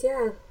 2006,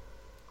 yeah.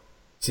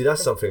 See,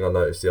 that's something I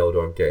noticed the older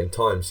I'm getting.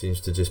 Time seems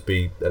to just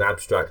be an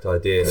abstract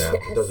idea now.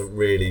 Yes. It doesn't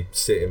really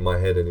sit in my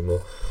head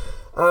anymore.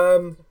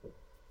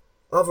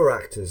 Other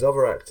actors.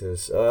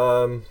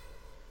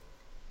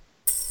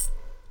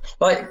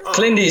 Like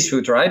Clint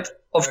Eastwood, right?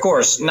 Of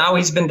course, now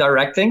he's been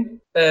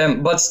directing,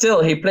 but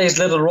still he plays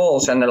little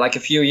roles. And like a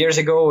few years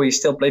ago, he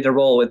still played a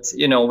role with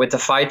the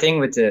fighting,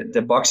 with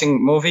the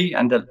boxing movie,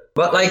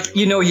 but like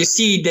you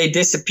see they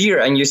disappear,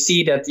 and you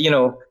see that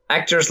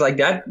actors like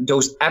that,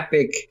 those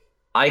epic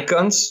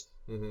icons,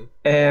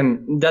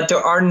 that there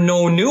are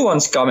no new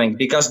ones coming,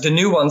 because the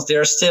new ones,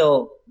 they're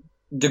still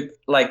the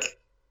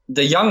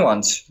young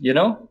ones,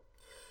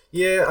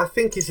 Yeah, I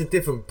think it's a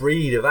different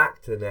breed of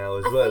actor now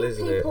as well,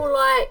 isn't it? People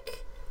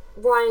like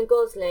Ryan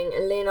Gosling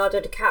and Leonardo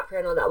DiCaprio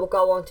and all that will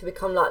go on to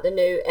become like the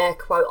new air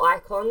quote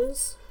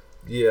icons.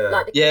 Yeah.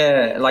 But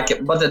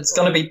it's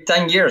gonna be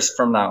 10 years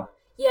from now.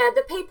 Yeah,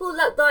 the people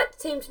that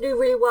seem to do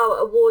really well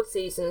at award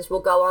seasons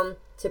will go on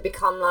to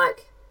become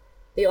like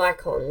the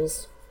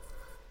icons.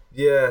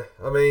 Yeah,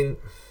 I mean,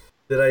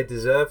 do they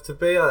deserve to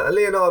be?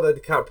 Leonardo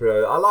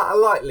DiCaprio, I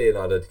like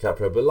Leonardo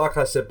DiCaprio, but like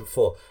I said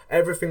before,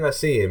 everything I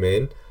see him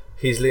in,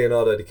 he's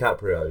Leonardo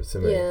DiCaprio to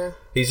me. Yeah.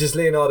 He's just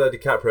Leonardo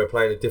DiCaprio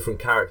playing a different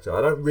character.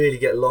 I don't really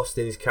get lost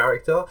in his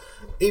character,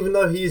 even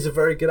though he is a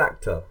very good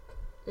actor.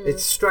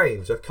 It's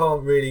strange. I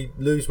can't really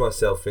lose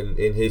myself in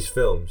his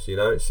films,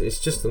 It's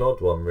just an odd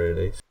one,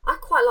 really. I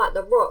quite like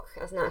The Rock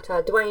as an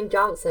actor, Dwayne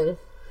Johnson.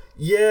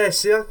 Yeah,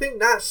 see, I think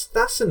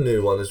that's a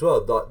new one as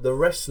well. Like the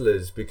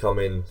wrestlers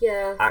becoming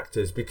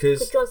actors,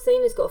 because John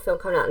Cena's got a film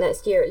coming out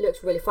next year. It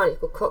looks really funny. It's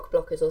called Cock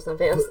Blockers or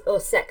something, or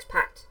Sex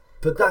Pact.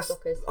 But that's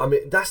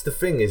the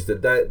thing, is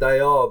that they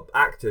are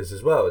actors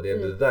as well at the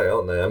end of the day,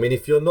 aren't they? I mean,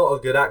 if you're not a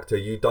good actor,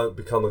 you don't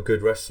become a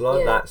good wrestler.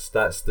 Yeah.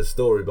 That's the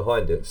story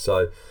behind it.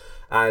 So,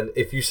 and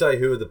if you say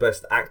who are the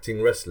best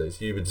acting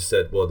wrestlers, you would have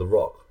said, well, The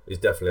Rock is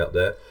definitely up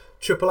there.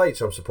 Triple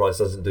H, I'm surprised,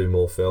 doesn't do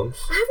more films.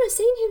 I haven't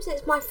seen him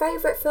since my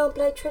favourite film,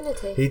 Blade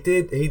Trinity. He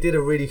did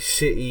a really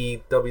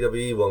shitty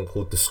WWE one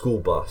called The School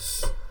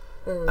Bus.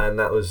 And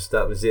that was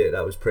it.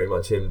 That was pretty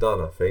much him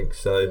done, I think.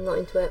 So I'm not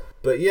into it.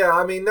 But yeah,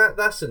 I mean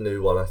that's a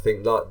new one. I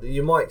think like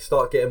you might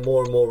start getting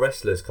more and more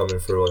wrestlers coming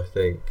through. I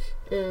think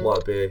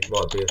might be.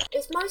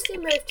 It's mostly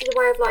moved to the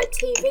way of like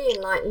TV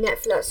and like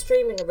Netflix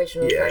streaming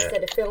originals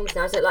instead of films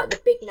now. So like the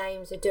big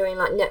names are doing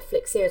like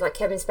Netflix series, like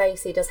Kevin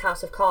Spacey does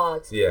House of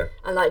Cards. Yeah.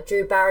 And like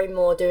Drew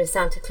Barrymore doing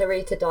Santa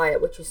Clarita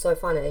Diet, which is so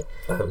funny.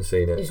 I haven't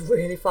seen it. It's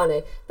really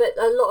funny. But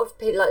a lot of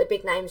people, like the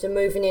big names, are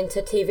moving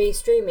into TV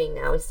streaming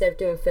now instead of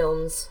doing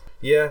films.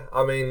 Yeah,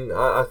 I mean,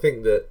 I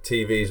think that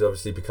TV's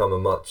obviously become a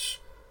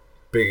much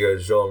bigger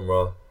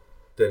genre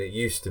than it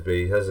used to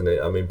be, hasn't it?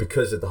 I mean,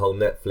 because of the whole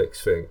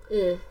Netflix thing,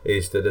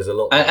 is that there's a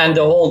lot... And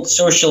the whole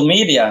social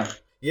media.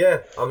 Yeah,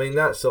 I mean,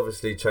 that's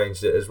obviously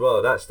changed it as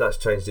well. That's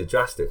changed it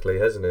drastically,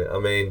 hasn't it? I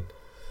mean,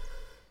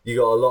 you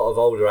got a lot of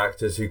older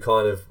actors who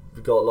kind of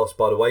got lost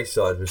by the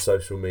wayside with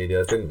social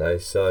media, didn't they?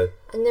 So...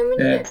 And then when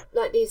you get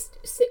like these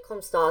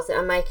sitcom stars that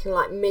are making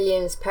like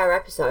millions per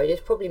episode,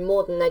 it's probably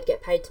more than they'd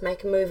get paid to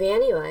make a movie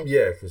anyway.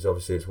 Yeah, because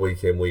obviously it's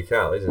week in, week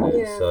out, isn't it?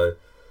 Yeah. So,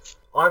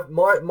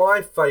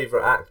 my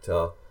favourite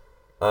actor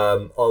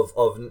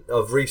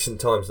of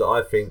recent times that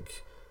I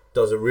think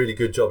does a really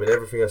good job in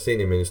everything I've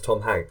seen him in is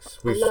Tom Hanks.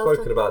 We've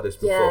spoken about this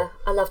before. Yeah,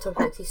 I love Tom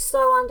Hanks. He's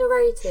so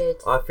underrated.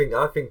 I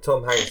think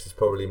Tom Hanks is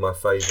probably my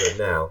favourite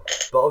now.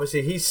 But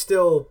obviously he's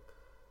still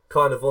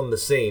kind of on the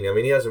scene. I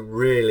mean, he hasn't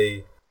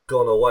really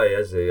gone away,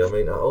 has he? I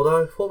mean,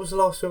 although, what was the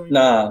last film he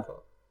made?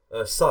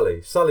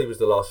 Sully. Sully was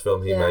the last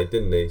film he made,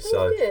 didn't he?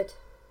 So good.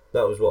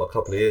 That was, what, a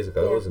couple of years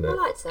ago, wasn't it? I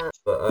liked that.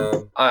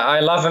 But, I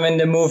love him in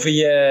the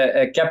movie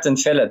Captain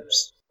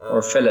Phillips.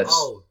 Or Phillips.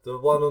 Oh, the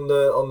one on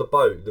the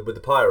boat with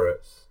the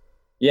pirates.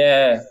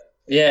 Yeah.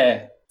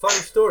 Funny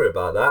story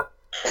about that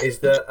is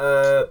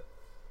that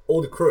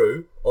all the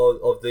crew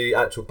of the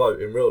actual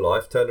boat in real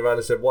life turned around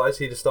and said, "Why is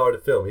he the star of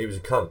the film? He was a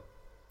cunt."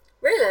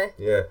 Really?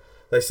 Yeah.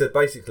 They said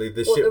basically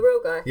the ship. The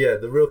real guy? Yeah,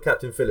 the real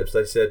Captain Phillips.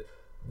 They said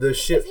the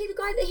ship. Is he the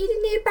guy that he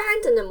didn't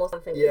abandon them or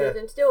something? Yeah. Leave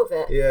them to deal with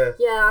it. Yeah.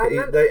 Yeah, I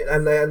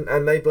remember.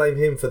 And they blame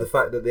him for the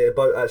fact that their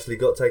boat actually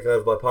got taken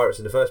over by pirates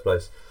in the first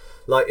place.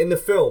 Like in the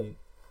film,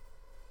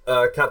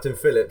 Captain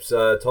Phillips,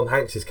 Tom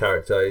Hanks'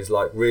 character, is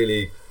like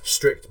really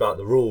strict about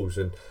the rules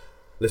and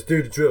let's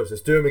do the drills,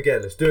 let's do them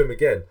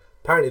again.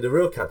 Apparently the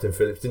real Captain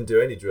Phillips didn't do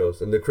any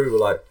drills and the crew were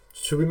like,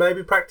 should we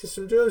maybe practice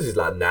some drills? He's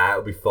like, nah,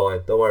 it'll be fine,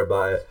 don't worry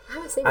about it. I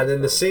haven't seen and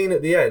then the scene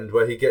at the end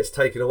where he gets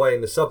taken away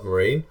in the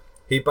submarine,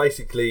 he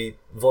basically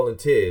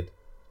volunteered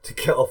to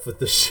get off of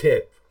the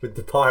ship with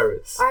the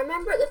pirates. I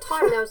remember at the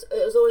time it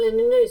was all in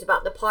the news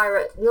about the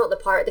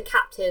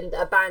captain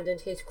that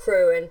abandoned his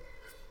crew and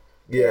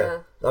yeah.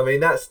 I mean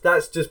that's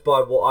just by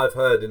what I've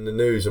heard in the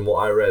news and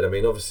what I read. I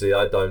mean, obviously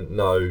I don't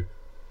know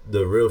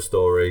the real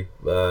story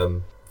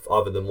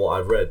other than what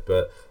I've read,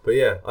 but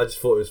yeah, I just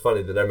thought it was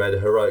funny that they made a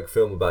heroic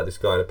film about this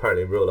guy and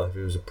apparently in real life he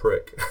was a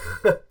prick.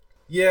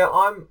 Yeah,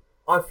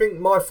 I think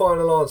my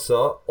final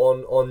answer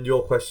on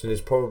your question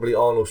is probably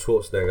Arnold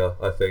Schwarzenegger,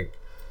 I think.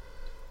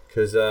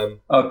 Cuz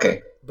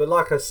okay. But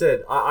like I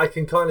said, I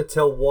can kind of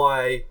tell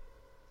why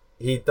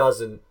he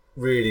doesn't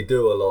really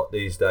do a lot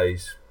these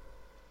days.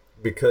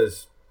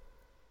 Because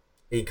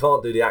he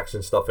can't do the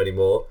action stuff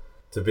anymore.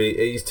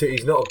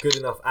 He's not a good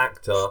enough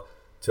actor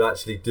to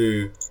actually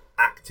do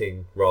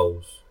acting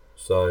roles.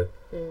 So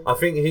I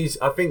think his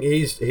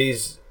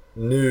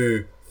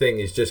new thing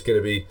is just going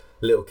to be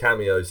little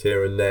cameos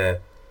here and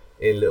there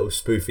in little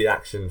spoofy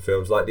action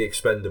films like The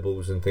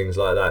Expendables and things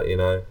like that. You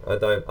know, I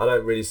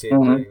don't really see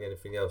him doing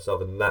anything else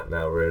other than that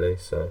now, really.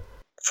 So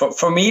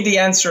for me, the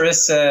answer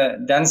is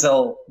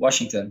Denzel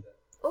Washington.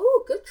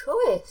 Oh, good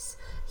choice.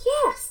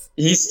 Yes.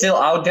 He's still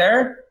out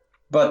there,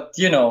 but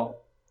you know,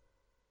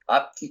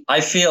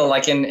 I feel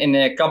like in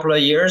a couple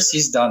of years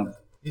he's done.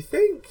 You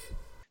think?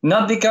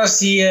 Not because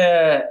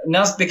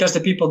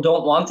the people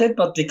don't want it,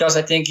 but because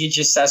I think he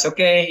just says,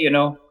 okay, you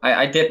know,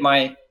 I did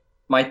my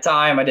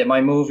time, I did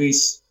my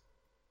movies.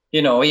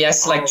 You know, he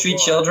has like three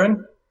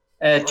children.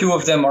 Two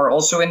of them are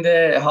also in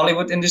the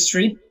Hollywood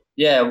industry.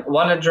 Yeah,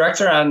 one a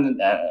director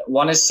and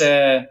one is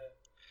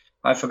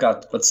I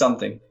forgot, but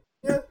something.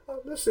 Yeah.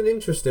 That's an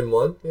interesting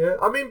one, yeah.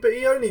 I mean, but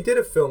he only did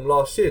a film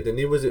last year, didn't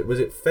he? Was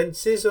it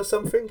Fences or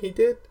something he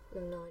did?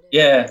 No idea.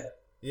 Yeah.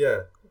 Yeah.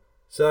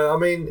 So, I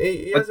mean,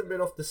 he hasn't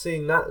been off the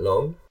scene that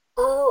long.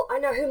 Oh, I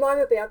know who mine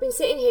would be. I've been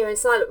sitting here in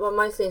silence, well,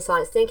 mostly in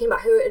silence, thinking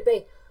about who it would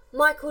be.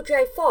 Michael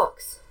J.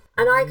 Fox.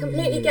 And I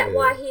completely get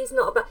why he's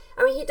not about...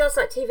 I mean, he does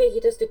like TV, he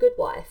does The Good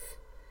Wife.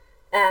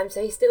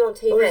 So he's still on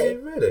TV. Oh, is he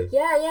really?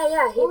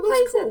 Yeah. He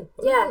plays cool.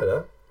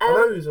 Yeah. I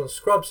know he was on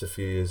Scrubs a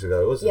few years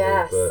ago, wasn't he?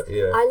 But,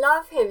 yeah. I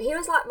love him. He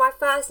was like my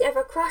first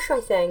ever crush, I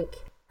think.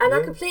 And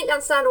I completely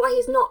understand why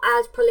he's not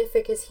as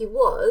prolific as he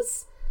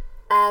was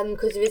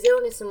because of his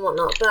illness and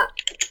whatnot. But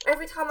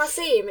every time I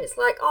see him, it's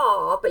like,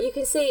 but you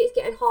can see it's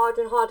getting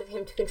harder and harder for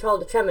him to control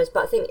the tremors.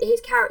 But I think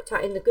his character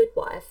in The Good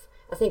Wife,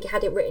 I think it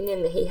had it written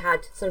in that he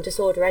had some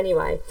disorder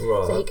anyway.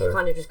 Right, so he could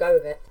kind of just go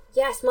with it.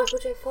 Yes, Michael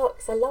J.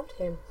 Fox. I loved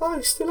him. Oh,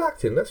 he's still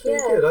acting. That's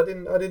really good.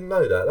 I didn't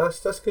know that.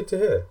 That's good to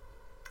hear.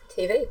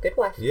 TV, Good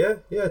Wife. Yeah,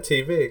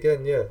 TV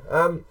again, yeah.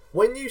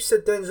 When you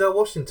said Denzel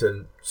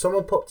Washington,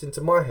 someone popped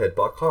into my head,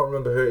 but I can't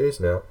remember who it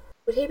is now.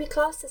 Would he be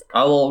classed as...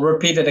 I will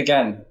repeat it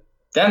again.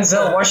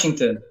 Denzel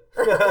Washington.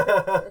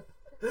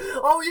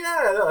 Oh,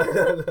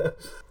 yeah!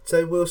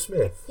 Say Will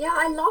Smith. Yeah,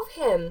 I love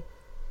him.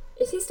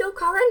 Is he still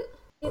current?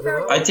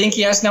 I think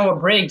he has now a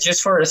break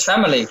just for his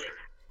family.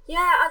 Yeah,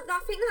 I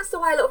think that's the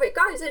way a lot of it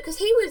goes, because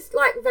he was,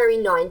 like, very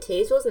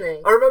 90s, wasn't he?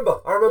 I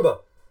remember.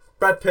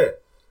 Brad Pitt.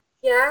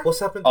 Yeah. What's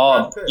happened to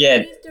Brad Pitt? Yeah.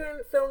 He's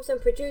doing films and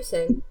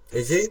producing.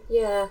 Is he?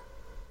 Yeah.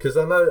 Because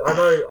I know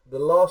the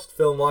last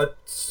film I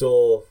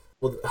saw,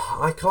 well,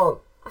 I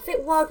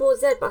think World War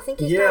Z, but I think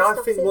he's done stuff I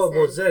think since World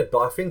War then. Z, but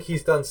I think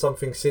he's done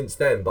something since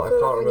then, but I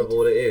can't remember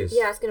what it is.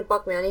 Yeah, it's going to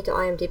bug me. I need to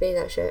IMDb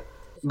that shit.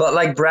 But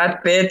like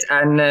Brad Pitt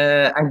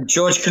and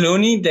George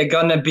Clooney, they're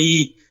gonna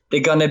be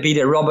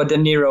the Robert De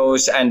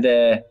Niro's and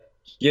the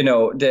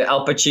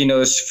Al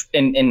Pacinos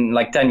in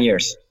like 10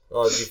 years.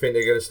 Oh, do you think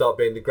they're going to start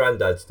being the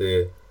granddads, do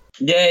you?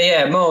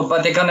 Yeah,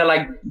 but they're gonna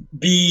like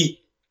be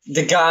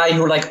the guy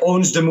who like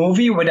owns the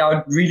movie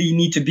without really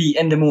need to be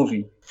in the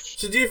movie.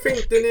 So do you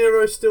think De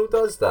Niro still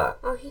does that?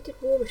 Oh, he did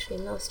War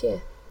Machine last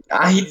year.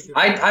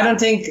 I don't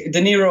think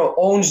De Niro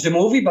owns the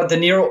movie, but De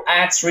Niro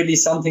adds really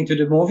something to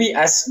the movie,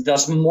 as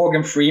does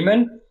Morgan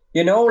Freeman.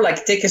 You know,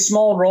 like take a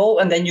small role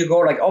and then you go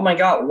like, oh my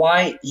God,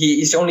 why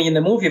he is only in the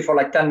movie for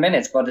like 10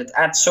 minutes, but it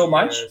adds so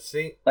much.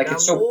 See, like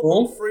it's so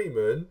cool.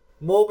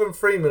 Morgan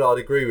Freeman, I'd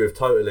agree with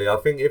totally. I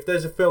think if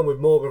there's a film with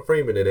Morgan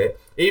Freeman in it,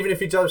 even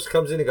if he just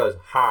comes in and goes,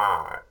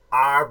 "Hi,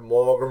 I'm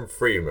Morgan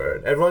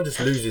Freeman," everyone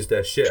just loses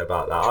their shit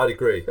about that. I'd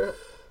agree.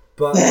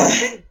 But I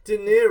think De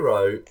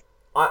Niro,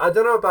 I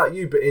don't know about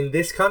you, but in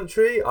this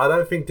country, I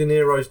don't think De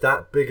Niro's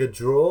that big a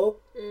draw.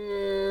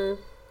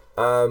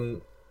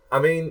 I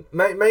mean,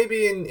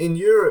 maybe in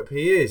Europe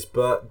he is,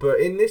 but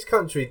in this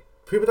country,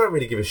 people don't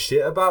really give a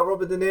shit about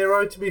Robert De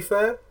Niro, to be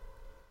fair.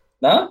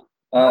 No?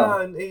 No,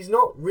 and he's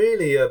not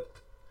really a...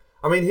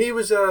 I mean, he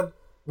was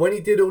when he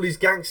did all his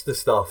gangster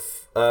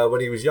stuff when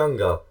he was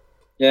younger.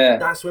 Yeah.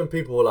 That's when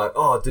people were like,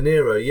 oh, De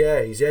Niro,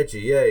 yeah, he's edgy,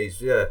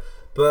 yeah.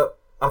 But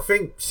I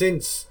think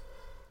since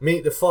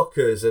Meet the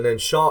Fockers and then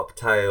Shark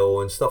Tale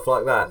and stuff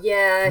like that.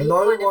 Yeah.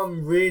 No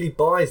one really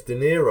buys De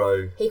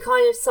Niro. He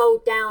kind of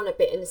sold down a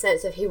bit in the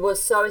sense of he was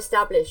so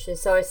established and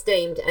so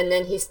esteemed, and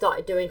then he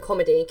started doing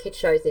comedy and kid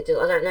shows. I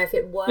don't know if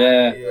it worked.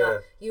 Yeah.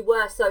 Like, you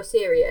were so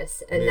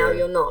serious, and now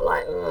you're not.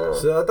 Like,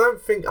 So I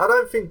don't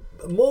think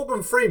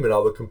Morgan Freeman. I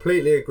would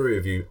completely agree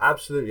with you,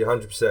 absolutely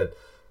 100%.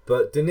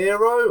 But De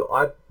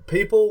Niro,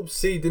 people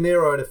see De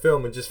Niro in a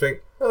film and just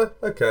think, oh,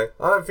 okay.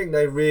 I don't think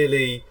they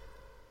really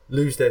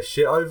lose their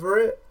shit over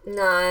it.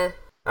 No.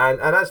 And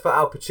as for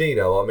Al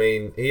Pacino, I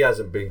mean, he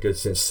hasn't been good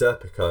since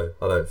Serpico,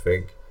 I don't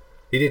think.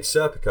 He did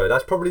Serpico.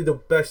 That's probably the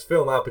best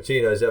film Al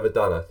Pacino has ever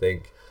done, I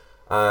think.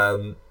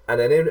 And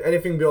then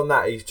anything beyond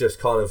that, he's just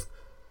kind of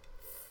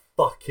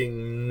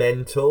fucking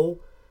mental.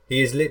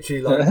 He is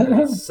literally like an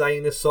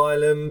insane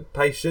asylum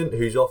patient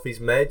who's off his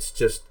meds,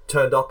 just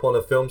turned up on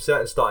a film set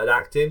and started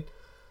acting.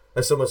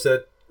 And someone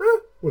said,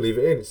 we'll leave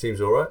it in, it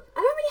seems alright.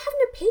 I don't really have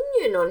an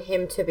opinion on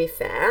him, to be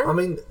fair. I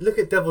mean, look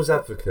at Devil's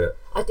Advocate.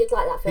 I did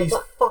like that film. He's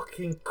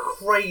fucking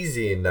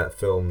crazy in that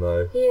film,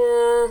 though.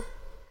 Yeah.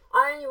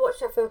 I only watched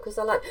that film because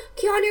I like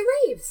Keanu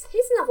Reeves.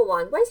 Here's another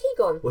one. Where's he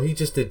gone? Well, he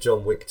just did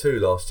John Wick 2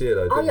 last year,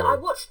 though, didn't he? I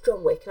watched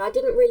John Wick and I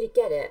didn't really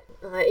get it.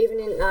 Even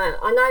in,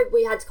 I know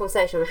we had this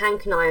conversation.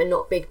 Hank and I are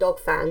not big dog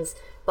fans,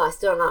 but I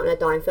still don't like when they're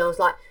dying films.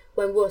 Like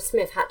when Will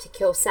Smith had to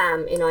kill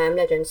Sam in I Am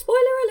Legend. Spoiler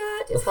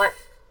alert! It's like,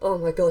 oh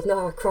my god,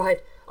 no, I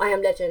cried. I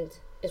Am Legend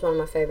is one of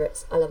my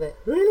favourites. I love it.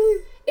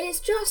 Really? It's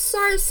just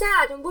so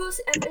sad. And I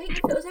think if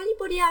it was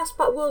anybody else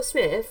but Will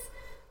Smith,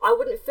 I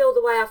wouldn't feel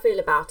the way I feel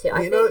about it.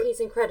 I think he's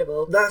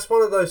incredible. That's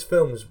one of those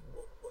films.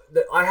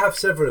 I have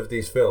several of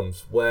these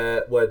films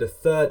where the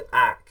third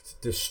act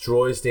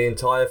destroys the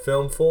entire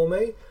film for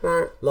me.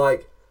 Right.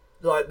 Like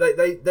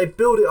they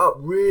build it up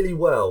really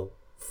well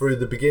through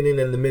the beginning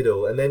and the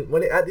middle, and then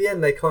at the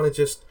end they kind of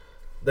just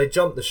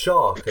jump the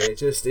shark, and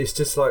it's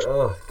just like,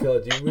 oh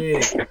god,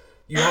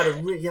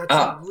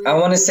 I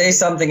want to say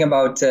something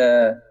about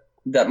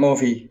that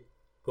movie.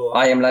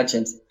 I Am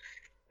Legend.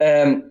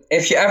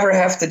 If you ever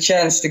have the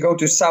chance to go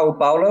to Sao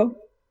Paulo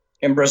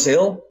in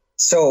Brazil,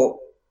 so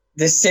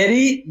the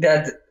city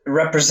that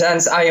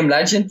represents I Am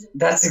Legend,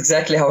 that's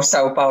exactly how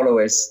Sao Paulo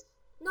is.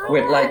 No.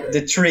 With like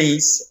the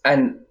trees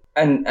and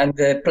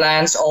the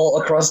plants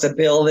all across the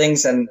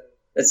buildings, and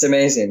it's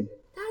amazing.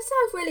 That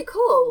sounds really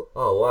cool.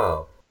 Oh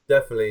wow.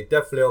 Definitely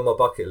on my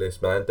bucket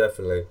list, man,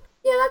 definitely.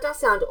 Yeah, that does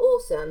sound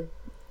awesome.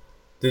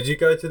 Did you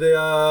go to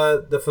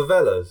the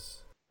favelas?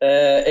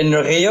 In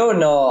Rio,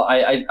 no,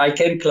 I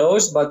came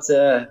close, but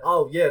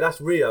oh yeah,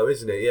 that's Rio,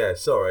 isn't it? Yeah,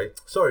 sorry.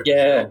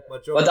 Yeah,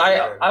 but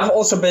I've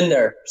also been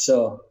there,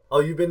 so.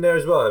 Oh, you've been there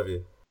as well, have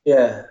you?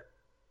 Yeah.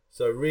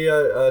 So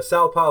Rio,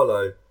 Sao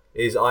Paulo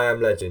is I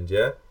Am Legend,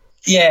 yeah?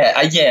 Yeah.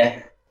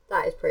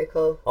 That is pretty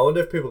cool. I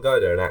wonder if people go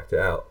there and act it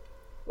out.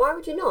 Why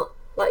would you not?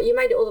 Like, you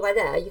made it all the way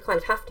there, you kind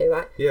of have to,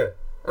 right? Yeah.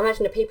 I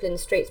imagine the people in the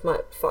streets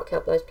might fuck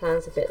up those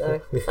plans a bit,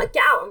 though. Like,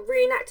 get out, I'm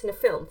reenacting a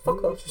film,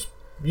 fuck off.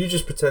 You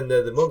just pretend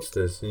they're the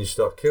monsters and you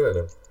start killing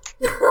them.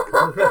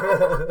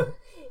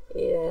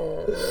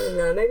 Yeah,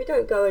 no, maybe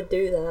don't go and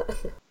do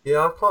that.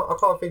 Yeah, I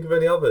can't think of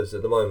any others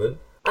at the moment.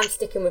 I'm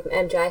sticking with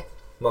MJ.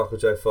 Michael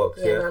J. Fox,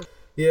 yeah. Man.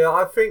 Yeah,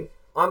 I think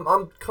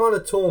I'm kind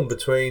of torn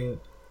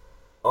between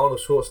Arnold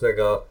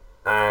Schwarzenegger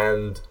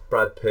and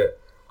Brad Pitt.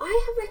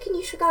 I reckon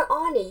you should go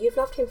Arnie. You've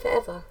loved him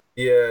forever.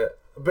 Yeah,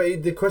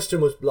 but the question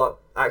was like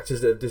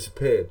actors that have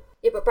disappeared.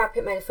 Yeah, but Brad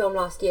Pitt made a film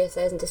last year, so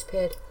he hasn't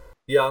disappeared.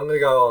 Yeah, I'm gonna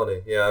go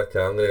Arnie. Yeah,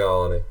 okay, I'm gonna go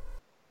Arnie.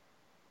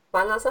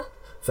 Final answer?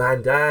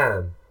 Van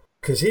Damme,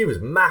 because he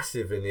was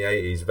massive in the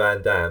 80s.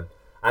 Van Damme,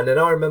 and then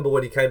I remember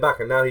when he came back,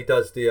 and now he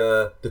does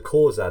the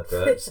Coors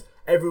adverts.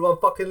 Everyone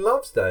fucking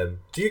loves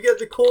them. Do you get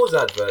the Coors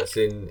adverts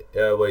in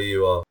where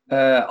you are?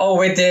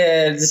 With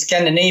the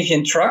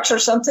Scandinavian trucks or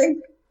something?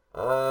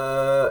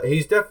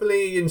 He's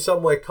definitely in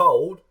somewhere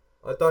cold.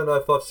 I don't know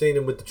if I've seen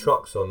him with the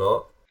trucks or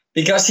not.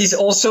 Because he's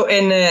also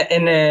in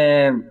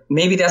a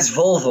maybe that's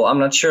Volvo, I'm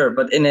not sure,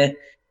 but in a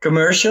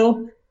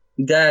commercial,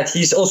 that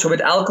he's also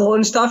with alcohol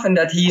and stuff, and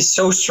that he's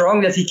so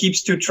strong that he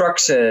keeps two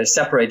trucks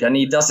separate, and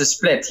he does a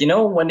split. You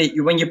know, when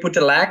you put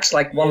the legs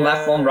like one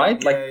left, one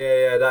right.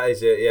 Yeah, that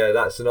is it. Yeah,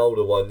 that's an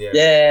older one.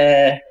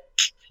 Yeah.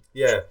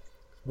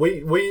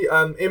 We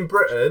in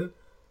Britain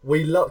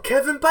we love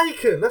Kevin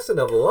Bacon. That's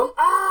another one.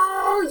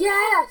 Oh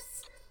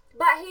yes,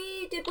 but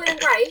he did Will and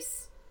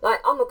Grace.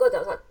 Like, oh my god, that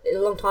was like a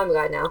long time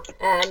ago now.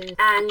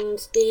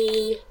 And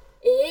the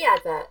EE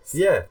adverts.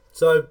 Yeah,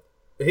 so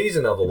he's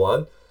another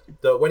one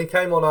that when he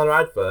came on our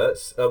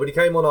adverts, when he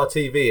came on our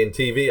TV in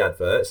TV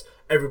adverts,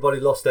 everybody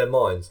lost their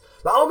minds.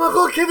 Like, oh my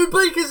god, Kevin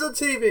Bacon's on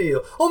TV.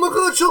 Or, oh my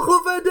god,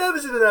 Jean-Claude Van Damme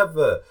is in an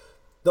advert.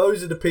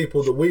 Those are the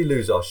people that we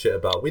lose our shit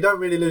about. We don't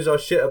really lose our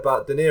shit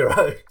about De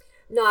Niro.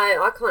 No,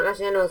 I can't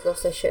imagine anyone's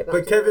lost their shit about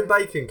But Kevin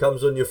Bacon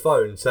comes on your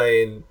phone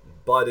saying,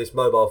 buy this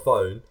mobile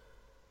phone.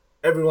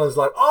 Everyone's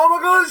like, oh my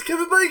god, it's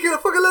Kevin Bacon. I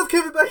fucking love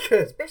Kevin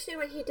Bacon. Especially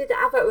when he did the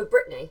advert with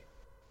Britney.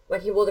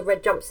 When he wore the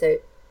red jumpsuit.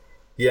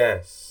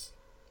 Yes.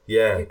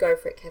 Yeah. You go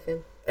for it,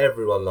 Kevin.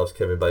 Everyone loves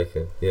Kevin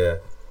Bacon. Yeah.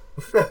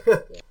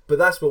 But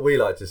that's what we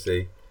like to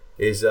see.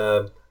 Is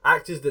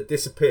actors that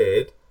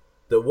disappeared,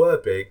 that were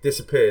big,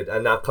 disappeared,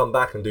 and now come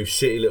back and do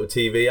shitty little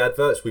TV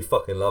adverts. We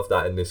fucking love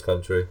that in this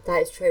country.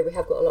 That is true. We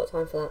have got a lot of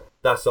time for that.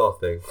 That's our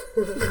thing.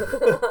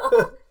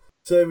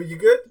 So, are you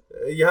good?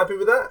 Are you happy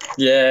with that?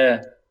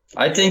 Yeah.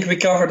 I think we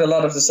covered a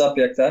lot of the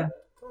subject, huh?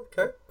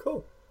 Okay,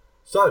 cool.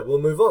 So, we'll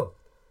move on.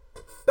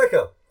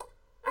 Becca,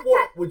 Okay.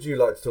 what would you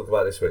like to talk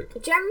about this week?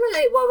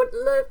 Generally, well,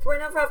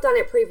 whenever I've done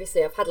it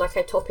previously, I've had like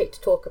a topic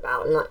to talk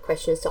about and like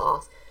questions to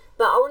ask.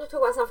 But I want to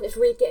talk about something that's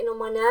really getting on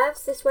my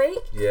nerves this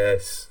week.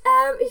 Yes.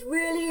 It's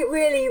really,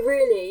 really,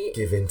 really...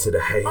 Give in to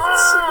the hate.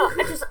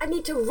 I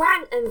need to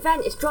rant and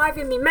vent. It's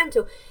driving me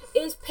mental.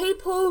 Is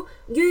people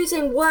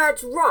using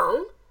words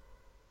wrong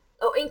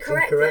or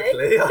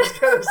incorrectly? I was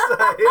going to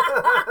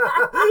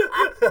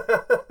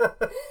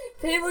say.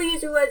 People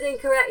using words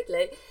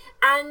incorrectly.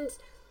 And...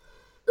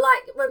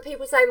 like, when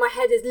people say my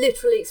head is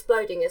literally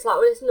exploding, it's like,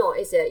 well, it's not,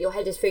 is it? Your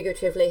head is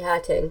figuratively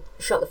hurting.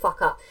 Shut the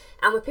fuck up.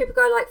 And when people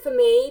go, like, for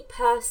me,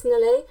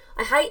 personally,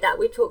 I hate that.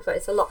 We've talked about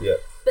this a lot. Yeah.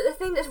 But the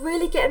thing that's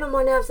really getting on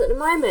my nerves at the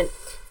moment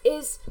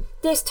is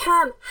this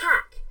term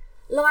hack,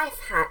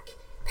 life hack,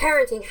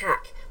 parenting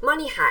hack,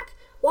 money hack.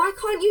 Why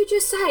can't you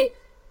just say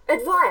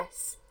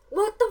advice?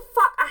 What the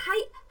fuck? I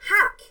hate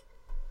hack.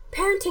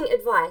 Parenting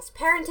advice,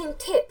 parenting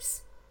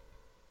tips,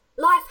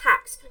 life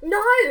hacks.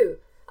 No!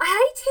 I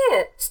hate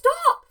it.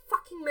 Stop,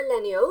 fucking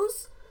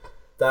millennials.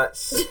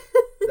 That's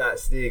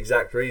the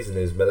exact reason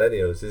is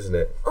millennials, isn't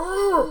it?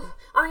 Oh,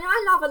 I mean,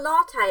 I love a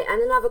latte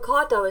and an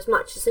avocado as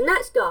much as the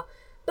next guy,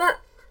 but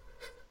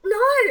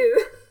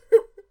no.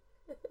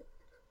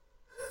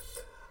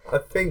 I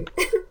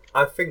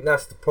think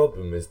that's the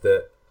problem, is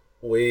that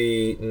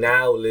we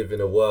now live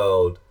in a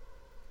world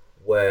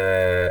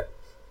where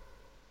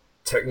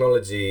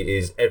technology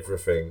is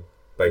everything.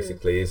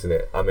 Basically, isn't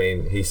it? I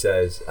mean, he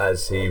says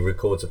as he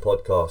records a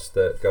podcast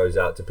that goes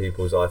out to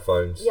people's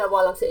iPhones. Yeah,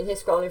 while I'm sitting here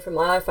scrolling from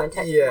my iPhone,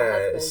 texting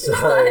my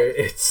husband.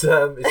 It's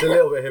a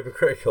little bit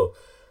hypocritical,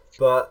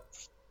 but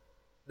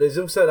there's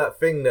also that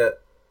thing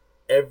that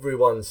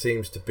everyone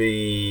seems to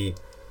be.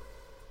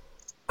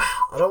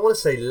 I don't want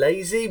to say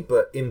lazy,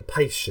 but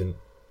impatient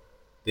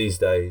these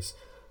days.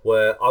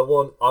 Where I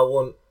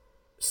want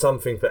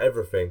something for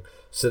everything,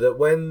 so that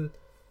when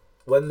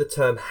the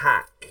term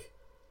hack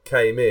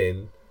came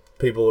in,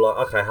 people were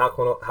like, okay, how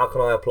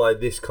can I apply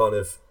this kind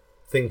of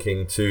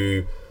thinking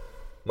to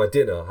my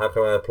dinner? How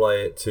can I apply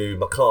it to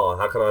my car?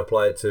 How can I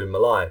apply it to my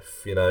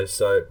life? You know,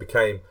 so it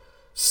became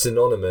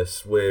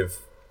synonymous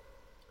with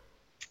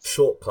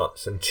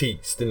shortcuts and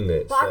cheats, didn't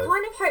it? But I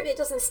kind of hope it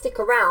doesn't stick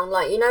around.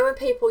 Like, you know, when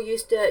people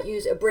used to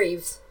use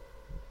abbreves.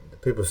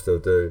 People still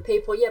do. Yeah,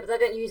 but they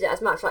don't use it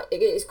as much. Like,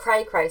 is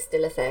cray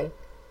still a thing?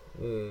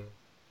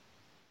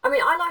 I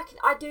mean,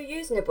 I do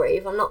use an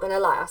abbrev, I'm not going to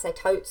lie. I say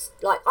totes.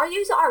 Like, I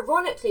use it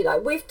ironically, though.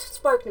 We've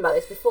spoken about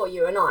this before,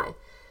 you and I.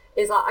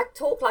 It's like, I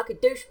talk like a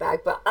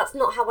douchebag, but that's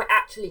not how I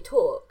actually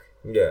talk.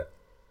 Yeah.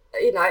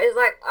 You know, it's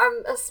like,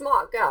 I'm a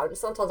smart girl, and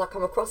sometimes I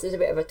come across as a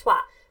bit of a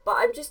twat. But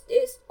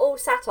it's all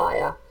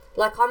satire.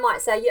 Like, I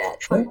might say, yeah,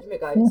 totes me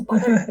goes,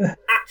 but I don't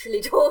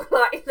actually talk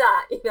like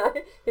that, you know,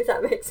 if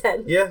that makes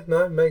sense. Yeah,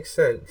 no, it makes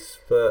sense.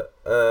 But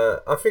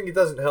I think it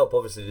doesn't help,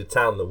 obviously, the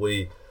town that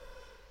we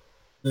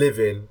live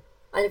in.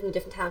 I live in a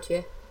different town to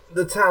you.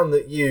 The town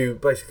that you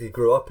basically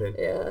grew up in.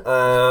 Yeah.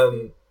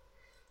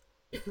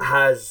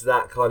 Has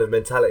that kind of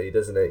mentality,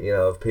 doesn't it? You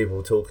know, of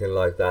people talking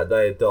like that.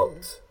 They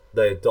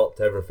adopt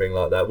everything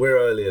like that. We're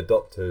early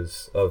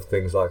adopters of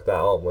things like that,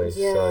 aren't we?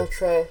 Yeah, so,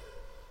 true.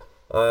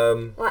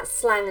 Like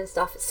slang and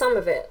stuff. Some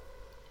of it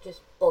just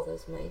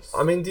bothers me.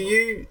 I mean, do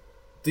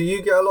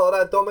you get a lot of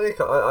that, Dominic?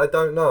 I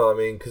don't know. I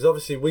mean, because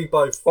obviously we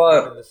both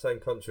live in the same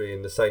country,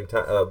 in the same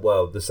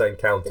the same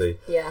county.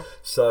 Yeah.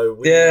 So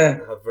we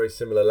have very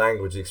similar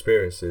language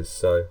experiences.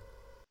 So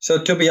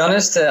to be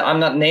honest,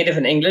 I'm not native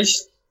in English,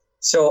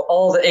 so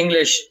all the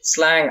English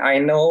slang I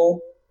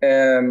know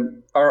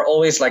are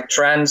always like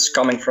trends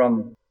coming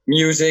from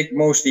music,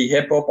 mostly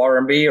hip hop,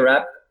 R&B,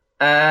 rap,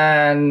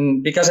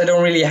 And because I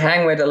don't really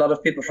hang with a lot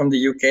of people from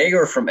the UK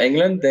or from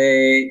England,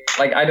 I'm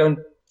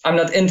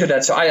not into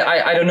that. So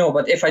I don't know.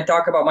 But if I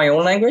talk about my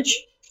own language,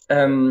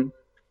 every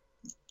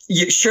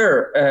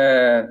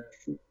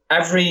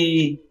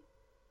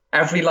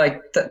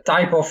like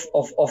type of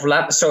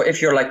lab. So if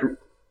you're like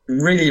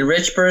really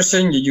rich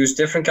person, you use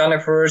different kind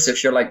of words.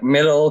 If you're like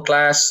middle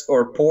class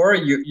or poor,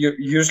 you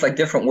use like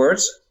different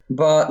words,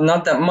 but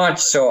not that much.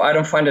 So I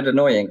don't find it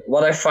annoying.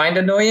 What I find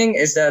annoying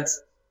is that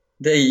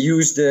they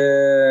use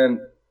the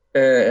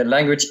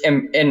language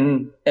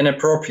in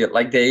inappropriate,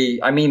 like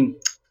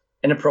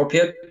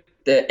inappropriate,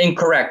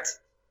 incorrect.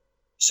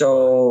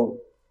 So,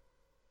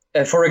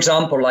 for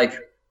example, like,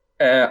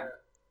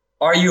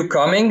 are you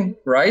coming,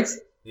 right?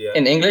 Yeah.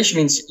 In English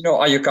means,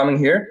 are you coming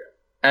here?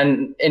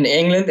 And in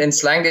England, in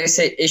slang, they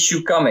say, is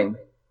you coming?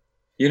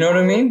 You know what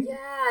I mean?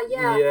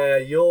 Yeah. Yeah,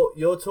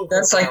 you're talking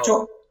that's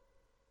about...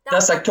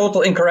 That's like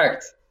total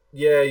incorrect.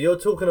 Yeah, you're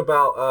talking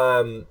about...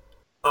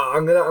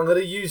 I'm gonna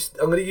use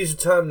a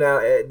term now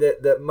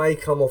that may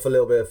come off a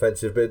little bit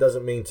offensive, but it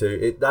doesn't mean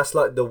to. That's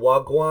like the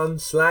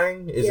Wagwan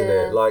slang, isn't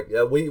it? Like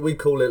we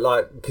call it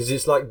like, because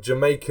it's like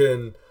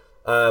Jamaican,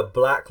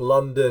 Black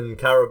London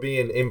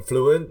Caribbean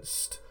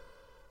influenced.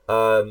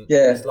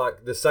 It's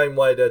like the same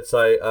way they'd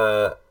say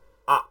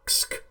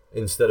ask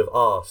instead of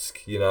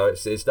ask.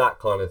 It's that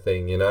kind of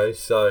thing.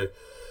 So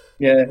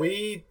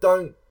we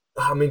don't.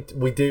 I mean,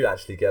 we do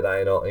actually get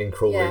that in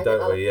Crawley,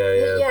 don't we?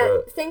 Yeah.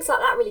 But things like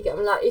that really get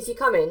me. Like, is you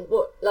coming?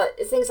 What, like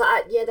things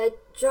like that? Yeah, they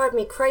drive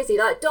me crazy.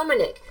 Like,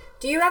 Dominic,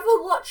 do you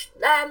ever watch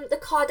the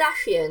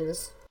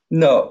Kardashians?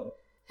 No.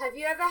 Have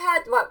you ever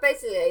heard? Well,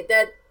 basically,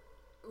 they're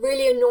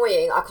really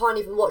annoying. I can't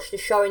even watch the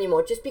show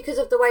anymore just because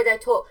of the way they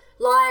talk.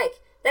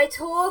 Like, they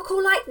talk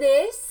all like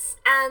this,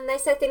 and they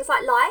say things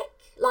like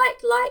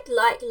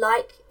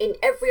in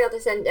every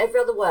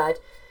other word.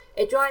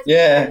 It drives me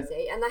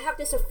crazy, and they have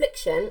this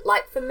affliction.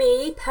 Like, for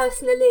me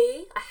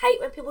personally, I hate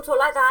when people talk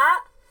like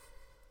that,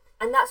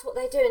 and that's what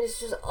they do, and it's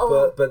just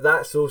But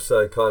that's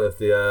also kind of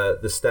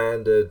the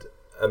standard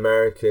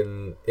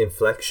American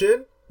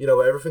inflection.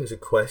 Where everything's a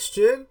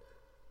question.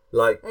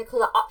 Like, they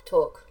call it up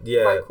talk.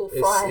 Yeah, vocal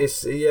fry.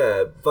 It's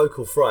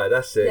vocal fry.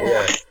 That's it.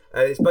 Yeah,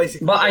 and it's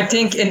basically. But I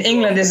think in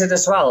England is it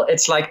as well.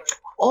 It's like,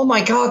 oh my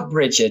God,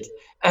 Bridget,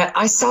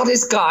 I saw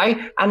this guy,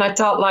 and I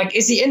thought, like,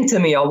 is he into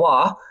me or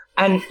what?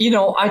 And,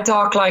 I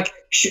thought, like,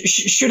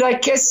 should I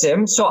kiss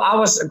him? So I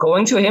was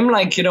going to him,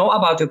 like,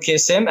 about to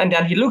kiss him. And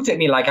then he looked at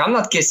me like, I'm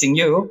not kissing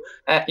you,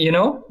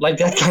 like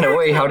that kind of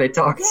way how they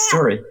talk.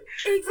 Sorry.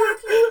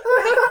 Exactly.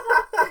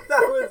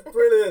 That was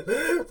brilliant.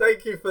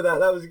 Thank you for that.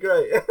 That was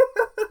great.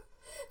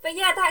 But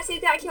yeah, that's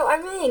exactly what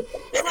I mean.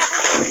 It's like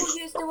when people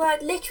use the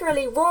word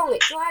literally wrong,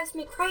 it drives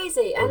me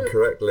crazy. And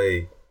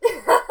incorrectly.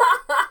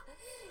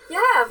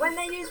 Yeah, when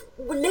they use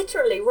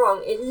literally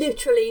wrong, it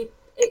literally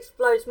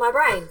explodes my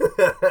brain.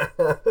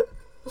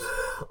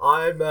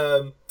 I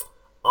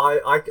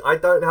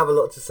don't have a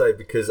lot to say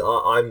because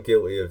I'm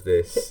guilty of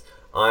this.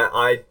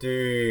 I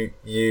do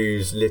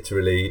use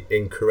literally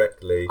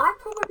incorrectly. I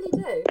probably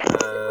do.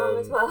 Wrong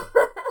as well.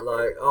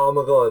 Like, oh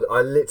my God,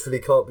 I literally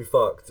can't be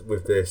fucked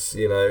with this.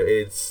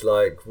 It's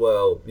like,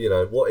 well,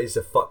 what is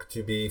a fuck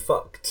to be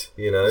fucked?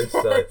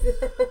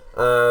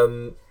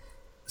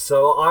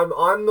 So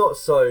I'm not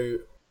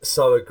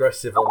so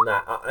aggressive on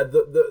that.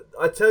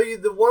 I tell you,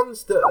 the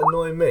ones that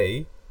annoy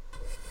me.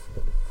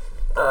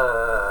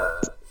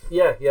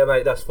 Yeah,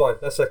 mate, that's fine.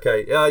 That's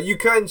okay. You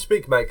can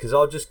speak, mate, because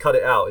I'll just cut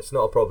it out. It's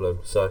not a problem.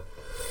 So.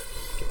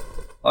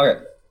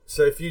 Okay.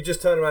 So if you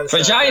just turn around.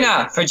 And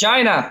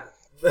vagina.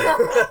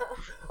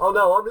 Oh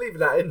no, I'm leaving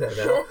that in there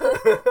now.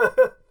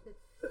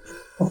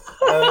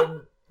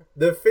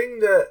 The thing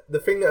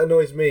that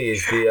annoys me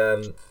is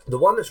the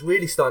one that's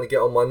really starting to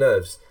get on my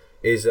nerves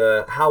is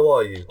how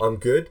are you? I'm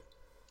good.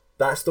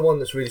 That's the one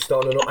that's really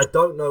starting to annoy. I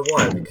don't know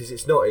why, because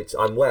it's not. It's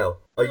I'm well.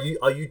 Are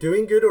you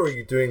doing good or are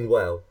you doing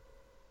well?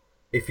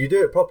 If you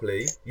do it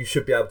properly, you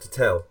should be able to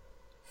tell.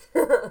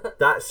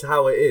 That's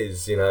how it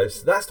is, So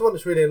that's the one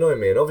that's really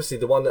annoying me. And obviously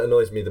the one that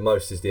annoys me the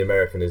most is the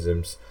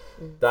Americanisms.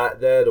 That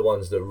they're the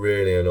ones that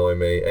really annoy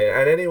me.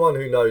 And anyone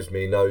who knows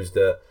me knows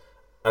that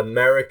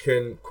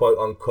American quote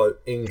unquote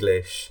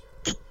English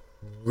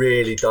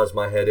really does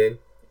my head in.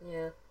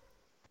 Yeah.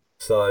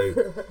 So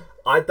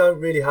I don't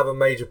really have a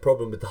major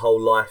problem with the whole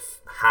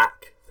life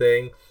hack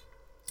thing.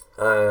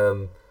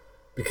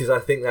 Because I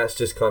think that's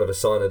just kind of a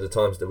sign of the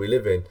times that we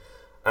live in.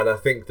 And I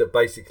think that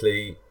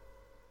basically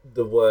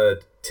the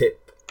word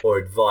tip or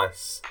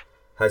advice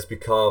has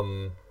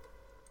become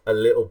a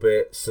little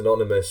bit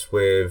synonymous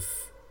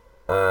with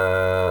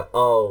I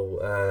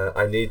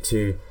need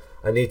to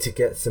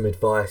get some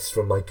advice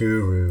from my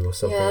guru or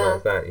something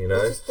like that,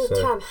 It's just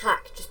the term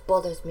hack just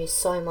bothers me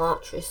so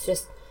much. It's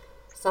just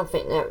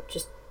something that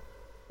just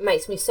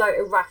makes me so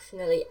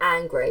irrationally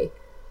angry.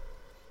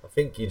 I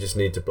think you just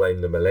need to blame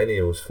the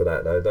millennials for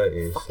that, though, don't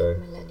you?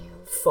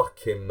 Millennials.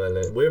 Fucking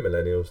millennials. We're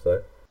millennials,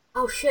 though.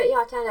 Oh shit! Yeah,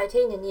 I turned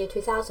 18 in the year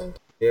 2000.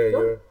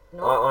 Yeah,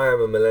 I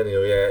am a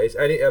millennial. Yeah, it's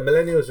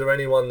millennials are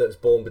anyone that's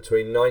born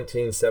between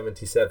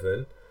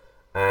 1977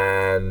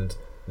 and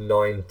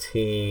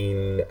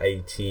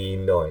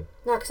 1989.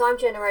 No, because I'm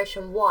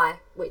Generation Y,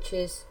 which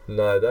is...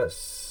 No,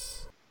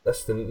 that's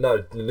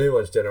the new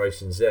one's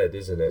Generation Z,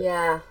 isn't it?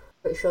 Yeah,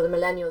 pretty sure the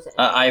millennials are...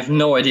 I have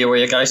no idea what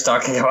you guys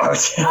talking about.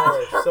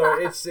 Oh,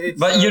 sorry, it's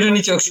But you don't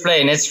need to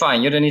explain. It's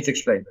fine. You don't need to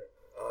explain.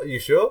 You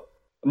sure?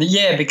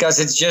 Yeah, because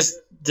it's just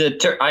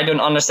I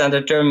don't understand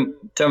the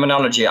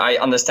terminology. I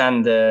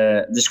understand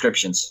the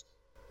descriptions.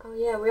 Oh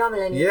yeah, we are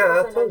millennials.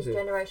 Yeah, I told you.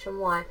 Generation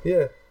Y.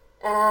 Yeah.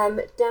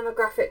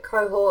 Demographic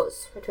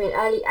cohorts between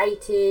early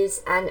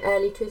 80s and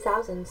early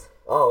 2000s.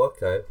 Oh,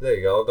 okay. There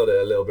you go. I got it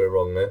a little bit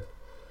wrong then.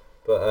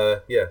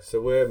 But yeah, so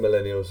we're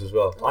millennials as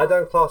well. Oh. I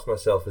don't class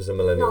myself as a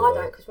millennial. No, I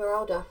don't, because we're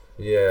older.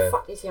 Yeah.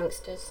 Fuck these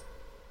youngsters.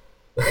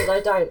 Although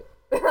I don't.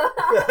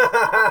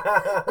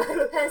 It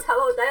depends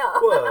how old they are.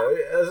 Well,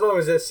 as long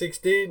as they're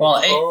 16, Well,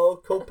 it's all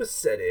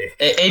copacetic.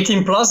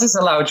 18 plus is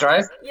allowed,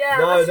 right? Yeah.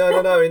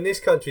 No. In this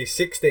country,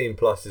 16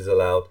 plus is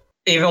allowed.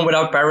 Even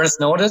without parents'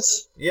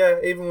 notice? Yeah,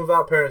 even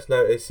without parents'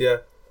 notice,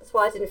 yeah. That's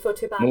why I didn't feel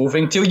too bad.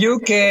 Moving to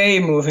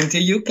UK.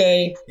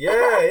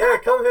 Yeah,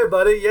 come here,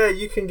 buddy. Yeah,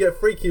 you can get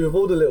freaky with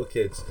all the little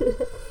kids.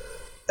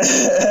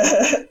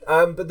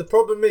 But the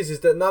problem is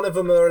that none of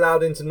them are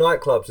allowed into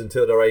nightclubs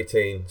until they're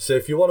 18. So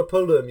if you want to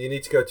pull them, you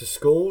need to go to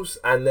schools,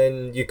 and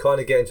then you kind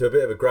of get into a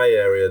bit of a grey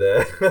area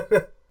there.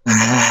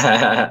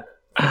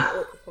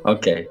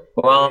 Okay.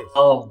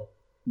 Well,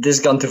 this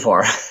has gone too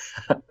far.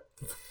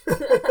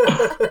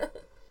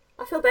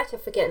 I feel better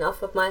for getting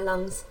off of my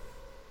lungs.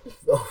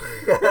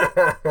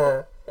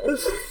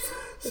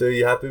 So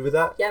you happy with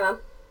that? Yeah, man.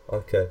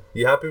 Okay.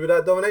 You happy with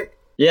that, Dominic?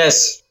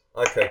 Yes.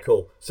 Okay,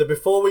 cool. So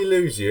before we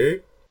lose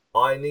you,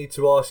 I need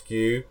to ask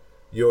you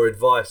your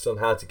advice on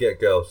how to get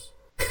girls.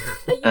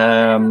 Are you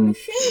a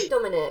machine,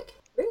 Dominic?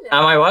 Really?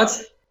 Am I what?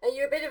 Are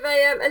you a bit of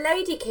a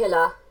lady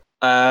killer?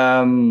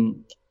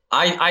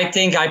 I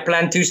think I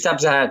plan 2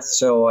 steps ahead.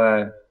 So,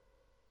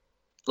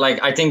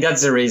 I think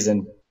that's the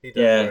reason. He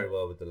does very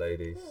well with the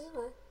ladies.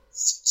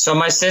 So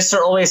my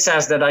sister always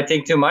says that I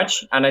think too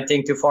much and I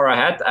think too far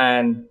ahead,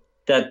 and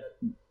that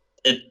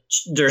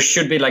there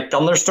should be like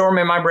thunderstorm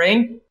in my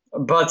brain.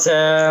 But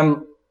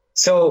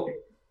so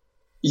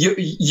you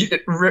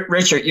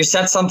Richard, you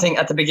said something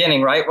at the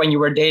beginning, right? When you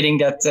were dating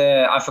that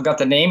I forgot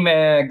the name,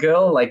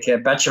 girl, like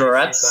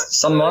Bachelorette,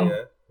 someone.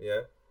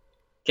 Yeah.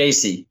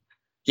 Casey.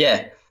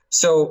 Yeah.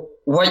 So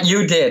what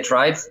you did,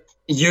 right?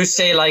 You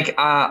say like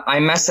I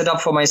messed it up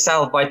for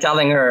myself by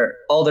telling her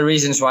all the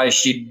reasons why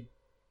she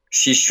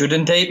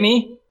shouldn't date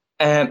me.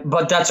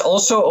 But that's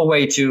also a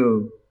way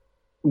to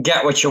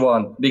get what you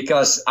want,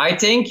 because I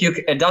think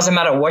it doesn't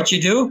matter what you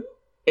do,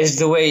 is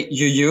the way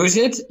you use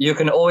it. You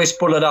can always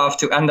pull it off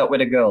to end up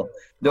with a girl.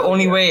 The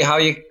only way how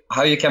you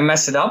can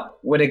mess it up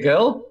with a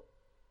girl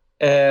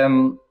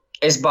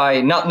is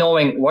by not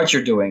knowing what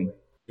you're doing.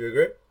 You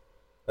agree?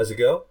 As a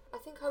girl? I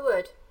think I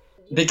would.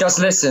 Because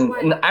listen,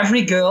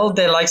 every girl,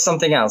 they like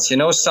something else. You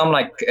know, some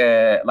like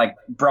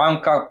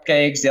brown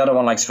cupcakes, the other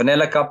one likes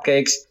vanilla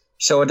cupcakes.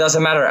 So it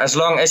doesn't matter, as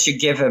long as you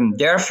give them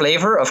their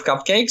flavor of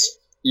cupcakes,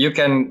 you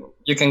can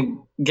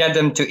get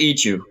them to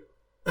eat you.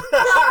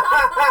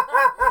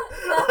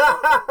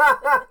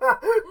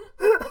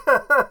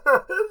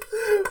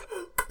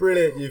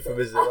 Brilliant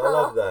euphemism. I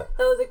love that.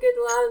 That was a good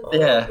one. I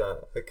love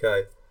that.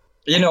 Okay.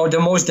 You know,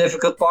 the most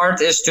difficult part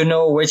is to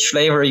know which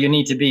flavor you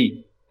need to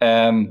be.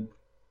 And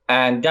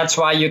that's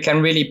why you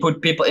can really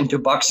put people into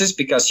boxes,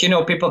 because, you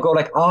know, people go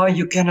like, oh,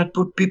 you cannot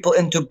put people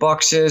into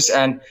boxes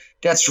and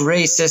that's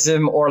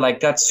racism, or like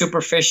that's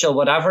superficial,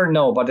 whatever.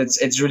 No, but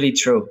it's really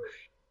true,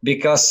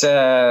 because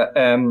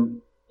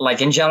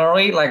like in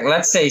generally, like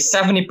let's say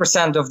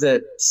 70% of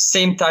the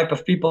same type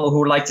of people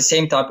who like the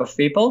same type of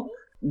people,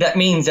 that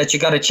means that you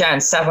got a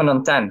chance 7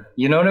 on 10.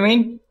 You know what I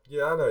mean?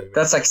 Yeah, I know what you mean.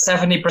 That's like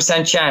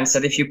 70% chance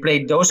that if you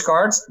play those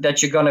cards,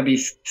 that you're gonna be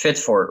fit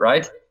for it,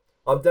 right?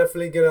 I'm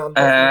definitely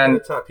gonna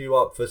tap you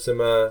up for some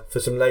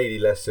lady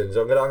lessons.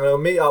 I'm gonna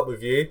meet up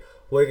with you.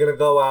 We're gonna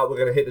go out. We're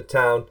gonna hit the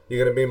town.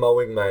 You're gonna be my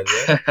wingman,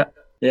 yeah?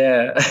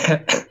 Yeah.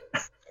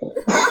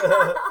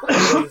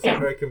 I'm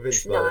very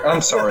convinced by it.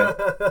 I'm sorry.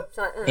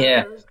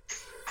 Yeah.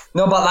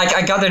 No, but like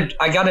I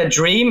got a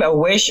dream, a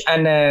wish,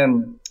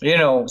 and you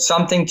know,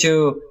 something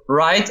to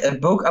write a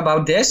book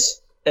about this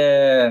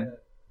in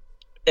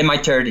my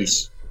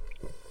 30s.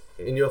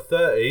 In your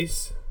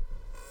 30s?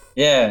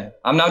 Yeah,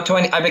 I'm now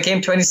 20. I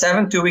became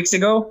 27 2 weeks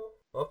ago.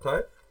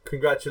 Okay,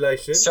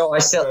 congratulations. So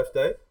Happy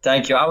birthday.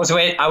 Thank you. I was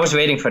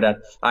waiting for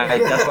that.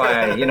 That's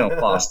why I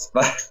paused.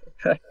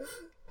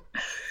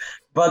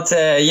 But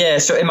yeah.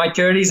 So in my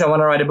 30s, I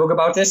want to write a book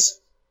about this,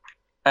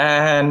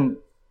 and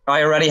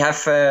I already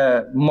have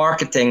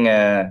marketing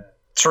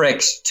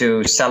tricks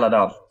to sell it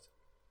off.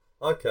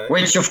 Okay.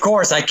 Which of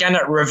course I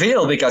cannot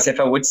reveal, because if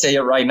I would say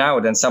it right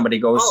now, then somebody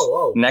goes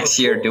next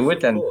year do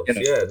it, and you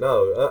know. Yeah,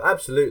 no,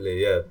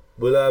 absolutely, yeah.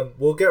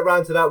 We'll get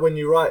round to that when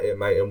you write it,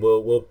 mate, and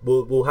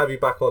we'll have you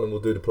back on and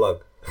we'll do the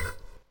plug.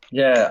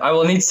 Yeah, I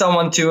will need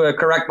someone to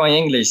correct my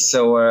English.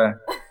 So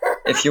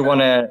if you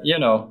wanna,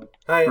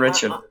 hey,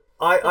 Richard,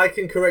 I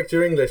can correct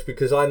your English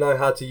because I know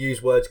how to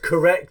use words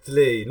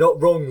correctly,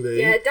 not wrongly.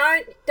 Yeah,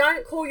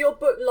 don't call your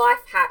book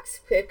life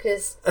hacks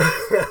because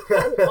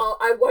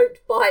I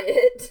won't buy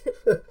it.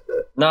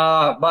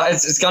 No, but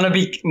it's gonna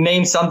be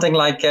named something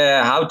like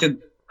how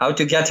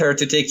to get her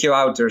to take you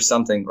out or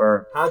something,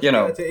 or how to you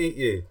know, get her to eat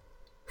you.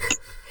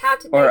 How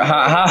to or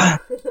how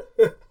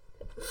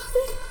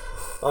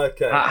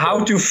Okay.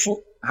 how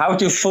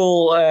to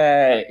fool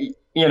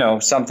you know,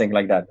 something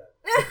like that.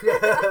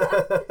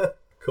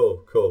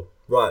 Cool.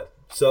 Right.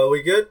 So are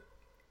we good?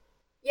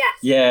 Yes.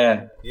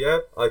 Yeah. Yeah.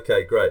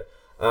 Okay. Great.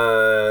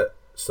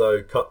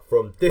 So cut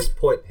from this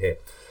point here.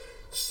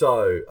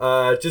 So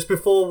just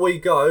before we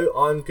go,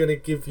 I'm gonna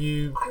give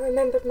you. I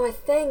remembered my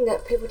thing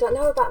that people don't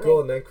know about me. Go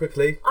on then,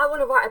 quickly. I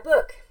want to write a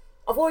book.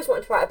 I've always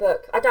wanted to write a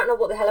book. I don't know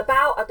what the hell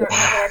about. I don't know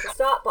where to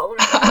start, but I want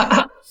to write a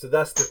book. So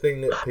that's the thing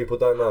that people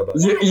don't know about.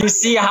 You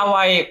see how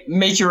I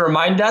made you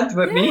remind that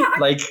with me?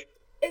 Like,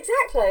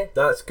 Exactly.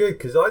 That's good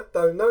because I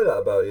don't know that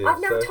about you.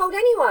 I've never told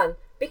anyone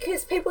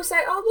because people say,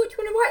 "Oh, what do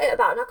you want to write it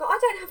about?" And I go, "I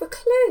don't have a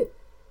clue.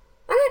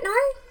 I don't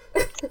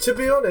know." To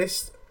be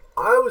honest,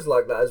 I was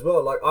like that as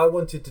well. Like I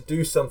wanted to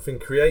do something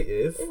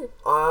creative.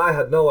 I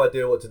had no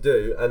idea what to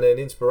do, and then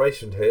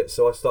inspiration hit,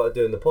 so I started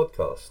doing the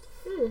podcast.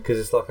 Because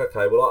it's like,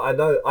 okay, well, I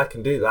know I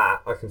can do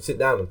that. I can sit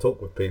down and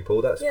talk with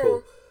people. That's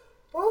cool.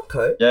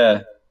 Okay.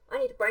 yeah. I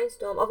need to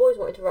brainstorm. I've always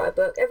wanted to write a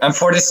book. And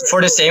for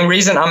the same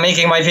reason, I'm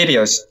making my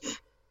videos.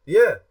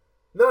 Yeah.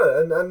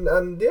 No,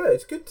 and yeah,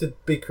 it's good to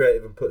be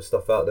creative and put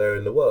stuff out there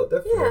in the world.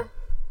 Definitely. Yeah.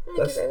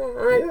 That's,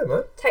 Yeah,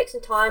 man. take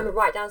some time and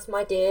write down some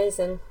ideas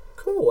and.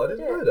 Cool. I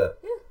didn't know that.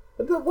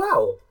 Yeah.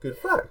 Wow. Good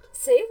fact.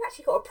 See, you've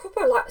actually got a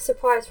proper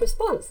surprise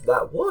response.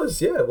 That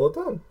was Well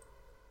done.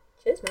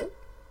 Cheers, man.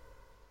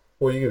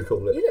 What are you gonna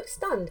call it? You look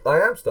stunned.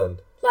 I am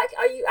stunned. Like,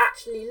 are you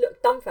actually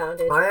look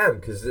dumbfounded? I am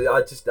because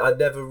that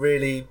never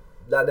really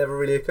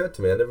occurred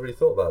to me. I never really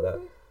thought about that.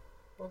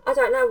 I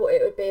don't know what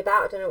it would be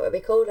about. I don't know what it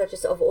would be called. I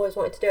just sort of always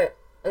wanted to do it.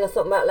 And I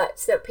thought about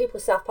people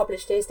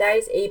self-publish these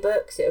days,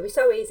 ebooks. It would be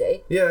so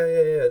easy.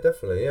 Yeah,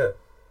 definitely, yeah.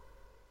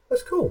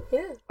 That's cool.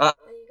 Yeah. There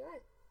you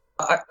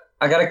go.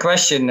 I got a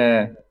question,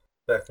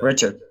 Becca.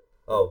 Richard.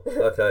 Oh,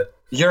 okay.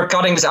 You're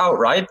cutting this out,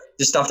 right?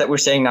 The stuff that we're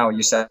saying now,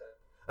 you said.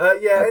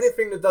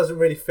 Anything that doesn't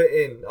really fit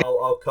in,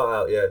 I'll cut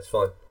out. Yeah, it's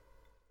fine.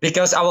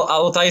 Because I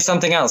will tell you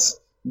something else.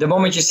 The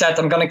moment you said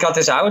I'm gonna cut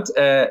this out,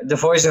 the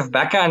voice of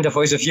Becca and the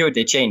voice of you,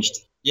 they changed.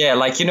 Yeah,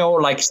 like, you know,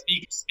 like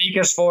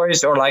speaker's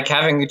voice, or like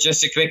having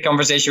just a quick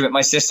conversation with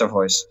my sister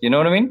voice. You know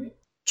what I mean?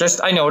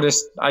 Just, I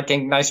noticed. I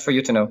think nice for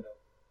you to know.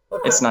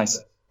 Okay. It's nice.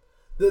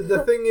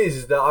 The thing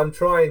is that I'm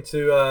trying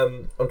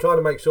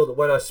to make sure that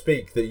when I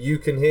speak that you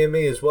can hear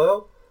me as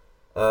well.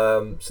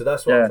 So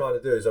that's what I'm trying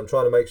to do, is I'm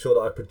trying to make sure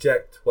that I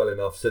project well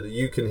enough so that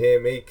you can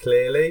hear me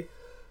clearly.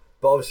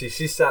 But obviously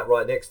she sat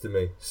right next to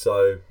me,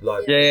 so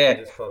like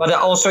But I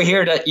also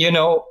hear that, you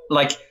know,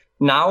 like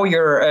now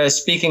you're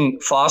speaking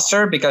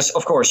faster because,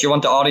 of course, you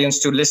want the audience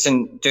to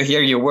listen, to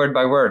hear you word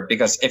by word.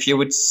 Because if you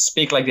would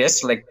speak like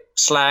this, like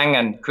slang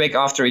and quick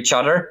after each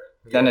other,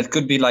 then it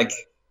could be like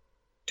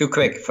too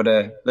quick for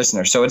the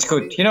listener. So it's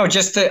good, you know.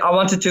 Just I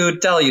wanted to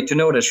tell you to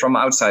know this from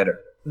an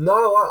outsider.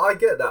 No, I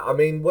get that. I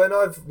mean,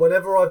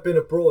 whenever I've been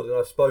abroad and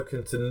I've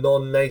spoken to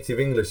non-native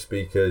English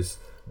speakers,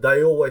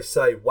 they always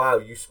say, "Wow,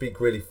 you speak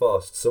really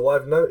fast." So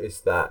I've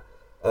noticed that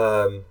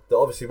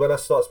obviously when I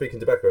start speaking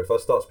to Becca, if I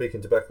start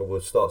speaking to Becca, we'll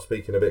start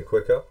speaking a bit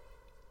quicker.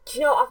 Do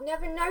you know, I've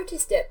never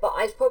noticed it, but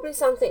it's probably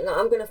something that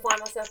I'm going to find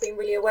myself being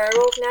really aware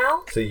of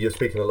now. So you're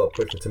speaking a lot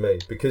quicker to me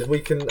because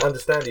we can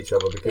understand each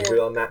other because we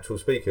are natural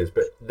speakers.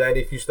 But then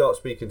if you start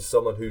speaking to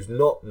someone who's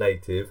not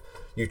native,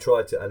 you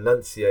try to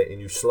enunciate and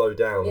you slow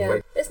down.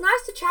 Yeah. It's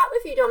nice to chat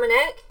with you,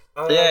 Dominic.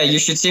 Yeah, you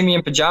should see me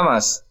in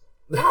pajamas.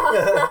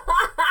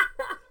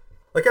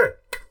 Okay,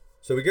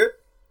 so we good?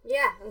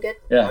 Yeah, I'm good.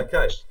 Yeah.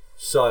 Okay,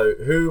 so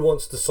who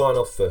wants to sign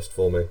off first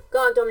for me? Go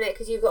on, Dominic,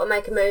 because you've got to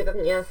make a move,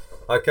 haven't you?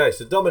 Okay,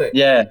 so Dominic.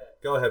 Yeah.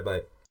 Go ahead,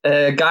 mate.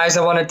 Guys,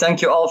 I want to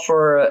thank you all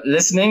for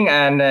listening,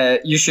 and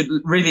you should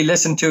really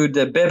listen to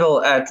the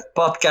Bible at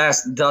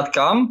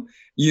podcast.com.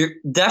 You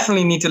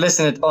definitely need to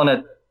listen it on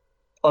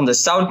the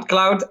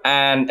SoundCloud,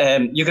 and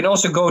you can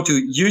also go to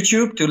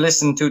YouTube to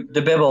listen to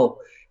the Bible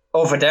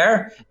over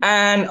there.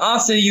 And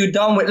after you're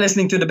done with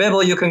listening to the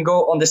Bible, you can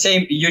go on the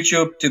same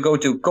YouTube to go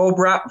to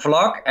Cobra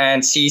Vlog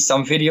and see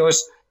some videos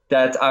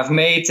that I've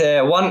made.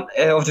 One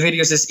of the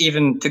videos is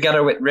even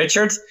together with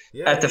Richard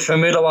at the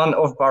Formula One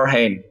of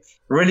Bahrain.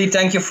 Really,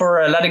 thank you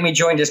for letting me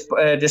join this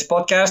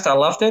podcast. I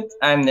loved it,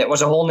 and it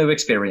was a whole new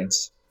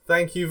experience.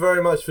 Thank you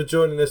very much for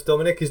joining us,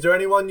 Dominic. Is there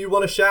anyone you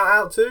want to shout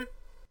out to?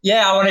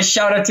 Yeah, I want to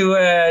shout out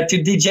to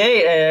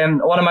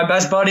DJ, one of my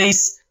best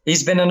buddies.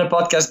 He's been on the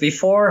podcast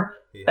before.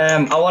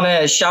 I want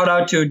to shout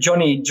out to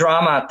Johnny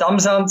Drama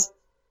Tamzand.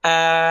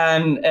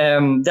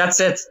 And that's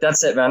it.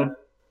 That's it, man.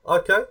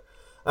 Okay.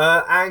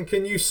 And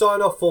can you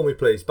sign off for me,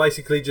 please?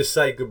 Basically, just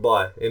say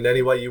goodbye in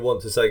any way you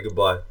want to say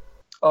goodbye.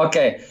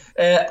 Okay.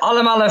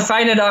 Allemaal een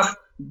fijne dag.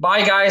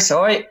 Bye, guys.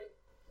 Hoi.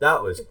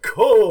 That was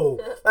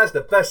cool. That's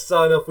the best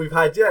sign-off we've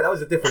had yet. That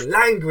was a different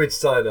language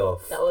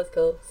sign-off. That was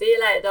cool. See you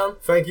later, Dom.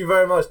 Thank you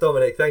very much,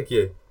 Dominic. Thank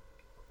you.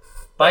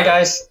 Bye,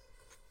 guys.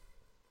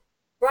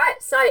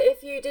 Right, so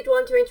if you did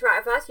want to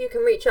interact with us, you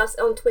can reach us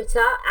on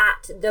Twitter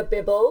at The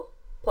Bibble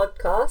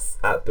Podcast.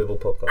 At Bibble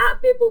Podcast.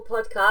 At Bibble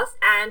Podcast.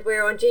 And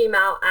we're on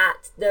Gmail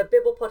at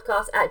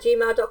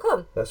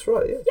thebibble.podcast@gmail.com. That's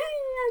right, yeah. Yay,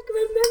 I can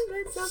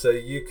remember something. So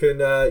you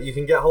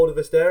can get hold of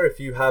us there if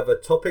you have a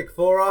topic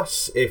for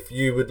us, if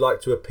you would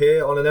like to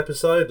appear on an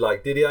episode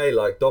like Didier,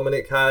 like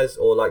Dominic has,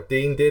 or like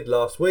Dean did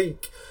last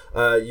week.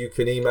 You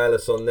can email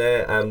us on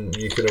there and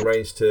you can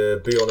arrange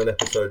to be on an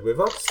episode with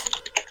us.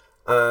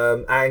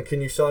 And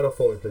can you sign off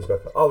for me, please,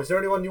 Becca? Oh, is there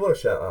anyone you want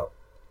to shout out?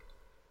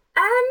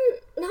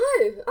 No,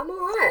 I'm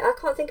alright. I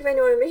can't think of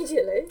anyone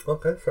immediately.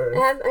 Okay, fair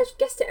enough. I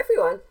guess to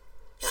everyone.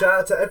 Shout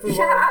out to everyone.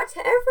 Shout out to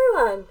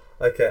everyone.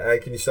 Okay,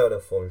 and can you sign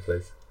off for me,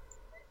 please?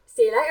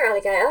 See you later,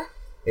 alligator.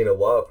 In a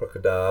while,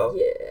 crocodile.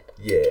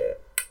 Yeah.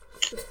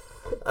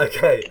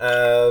 Okay,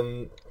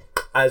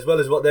 as well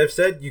as what they've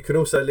said, you can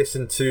also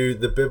listen to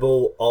The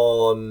Bibble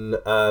on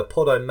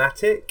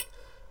Podomatic.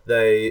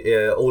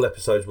 All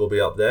episodes will be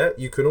up there.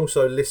 You can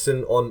also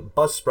listen on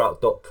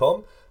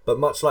buzzsprout.com, but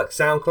much like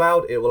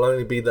SoundCloud, it will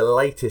only be the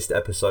latest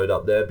episode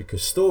up there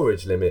because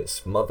storage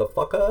limits,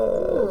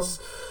 motherfuckers.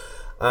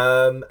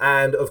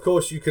 And of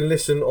course you can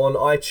listen on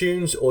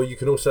iTunes, or you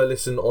can also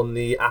listen on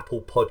the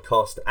Apple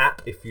Podcast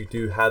app if you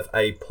do have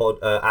a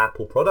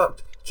Apple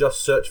product.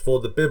 Just search for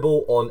The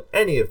Bibble on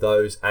any of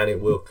those and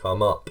it will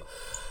come up.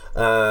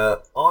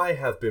 I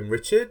have been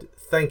Richard.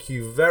 Thank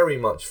you very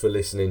much for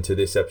listening to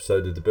this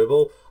episode of The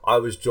Bibble. I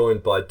was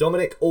joined by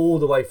Dominic all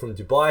the way from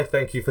Dubai.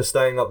 Thank you for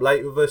staying up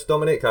late with us,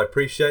 Dominic. I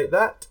appreciate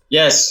that.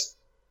 Yes,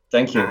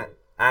 thank you.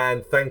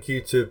 And thank you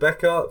to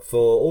Becca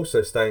for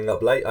also staying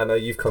up late. I know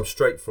you've come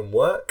straight from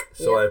work,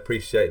 so I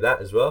appreciate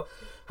that as well.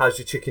 How's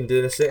your chicken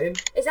dinner sitting?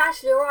 It's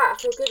actually alright. I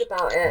feel good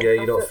about it. Yeah,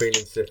 you're not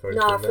feeling sick or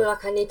anything? No, I feel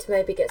like I need to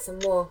maybe get some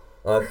more.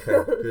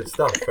 Okay, good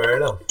stuff. Fair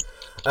enough.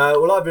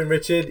 Well, I've been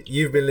Richard.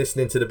 You've been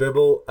listening to The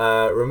Bibble.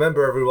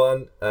 Remember,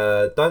 everyone,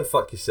 don't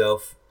fuck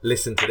yourself.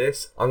 Listen to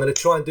this. I'm going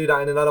to try and do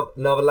that in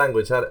another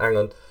language. Hang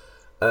on.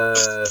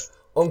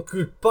 On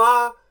could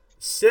pas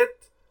set,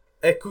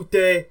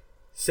 écoutez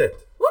set.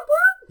 What?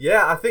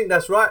 Yeah, I think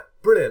that's right.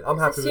 Brilliant. I'm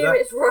happy with that.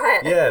 It's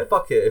right. Yeah,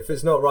 fuck it. If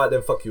it's not right,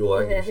 then fuck you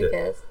all. Yeah, who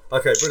cares?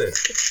 Okay, brilliant.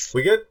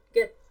 We good?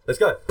 Good. Let's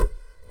go.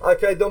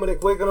 Okay,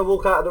 Dominic, we're going to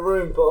walk out of the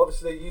room, but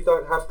obviously you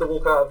don't have to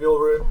walk out of your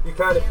room. You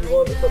can if you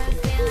want. It's up to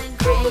you.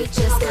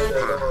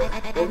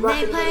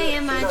 They play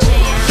in my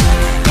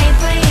jam. They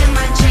play in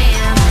my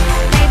jam.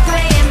 They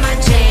play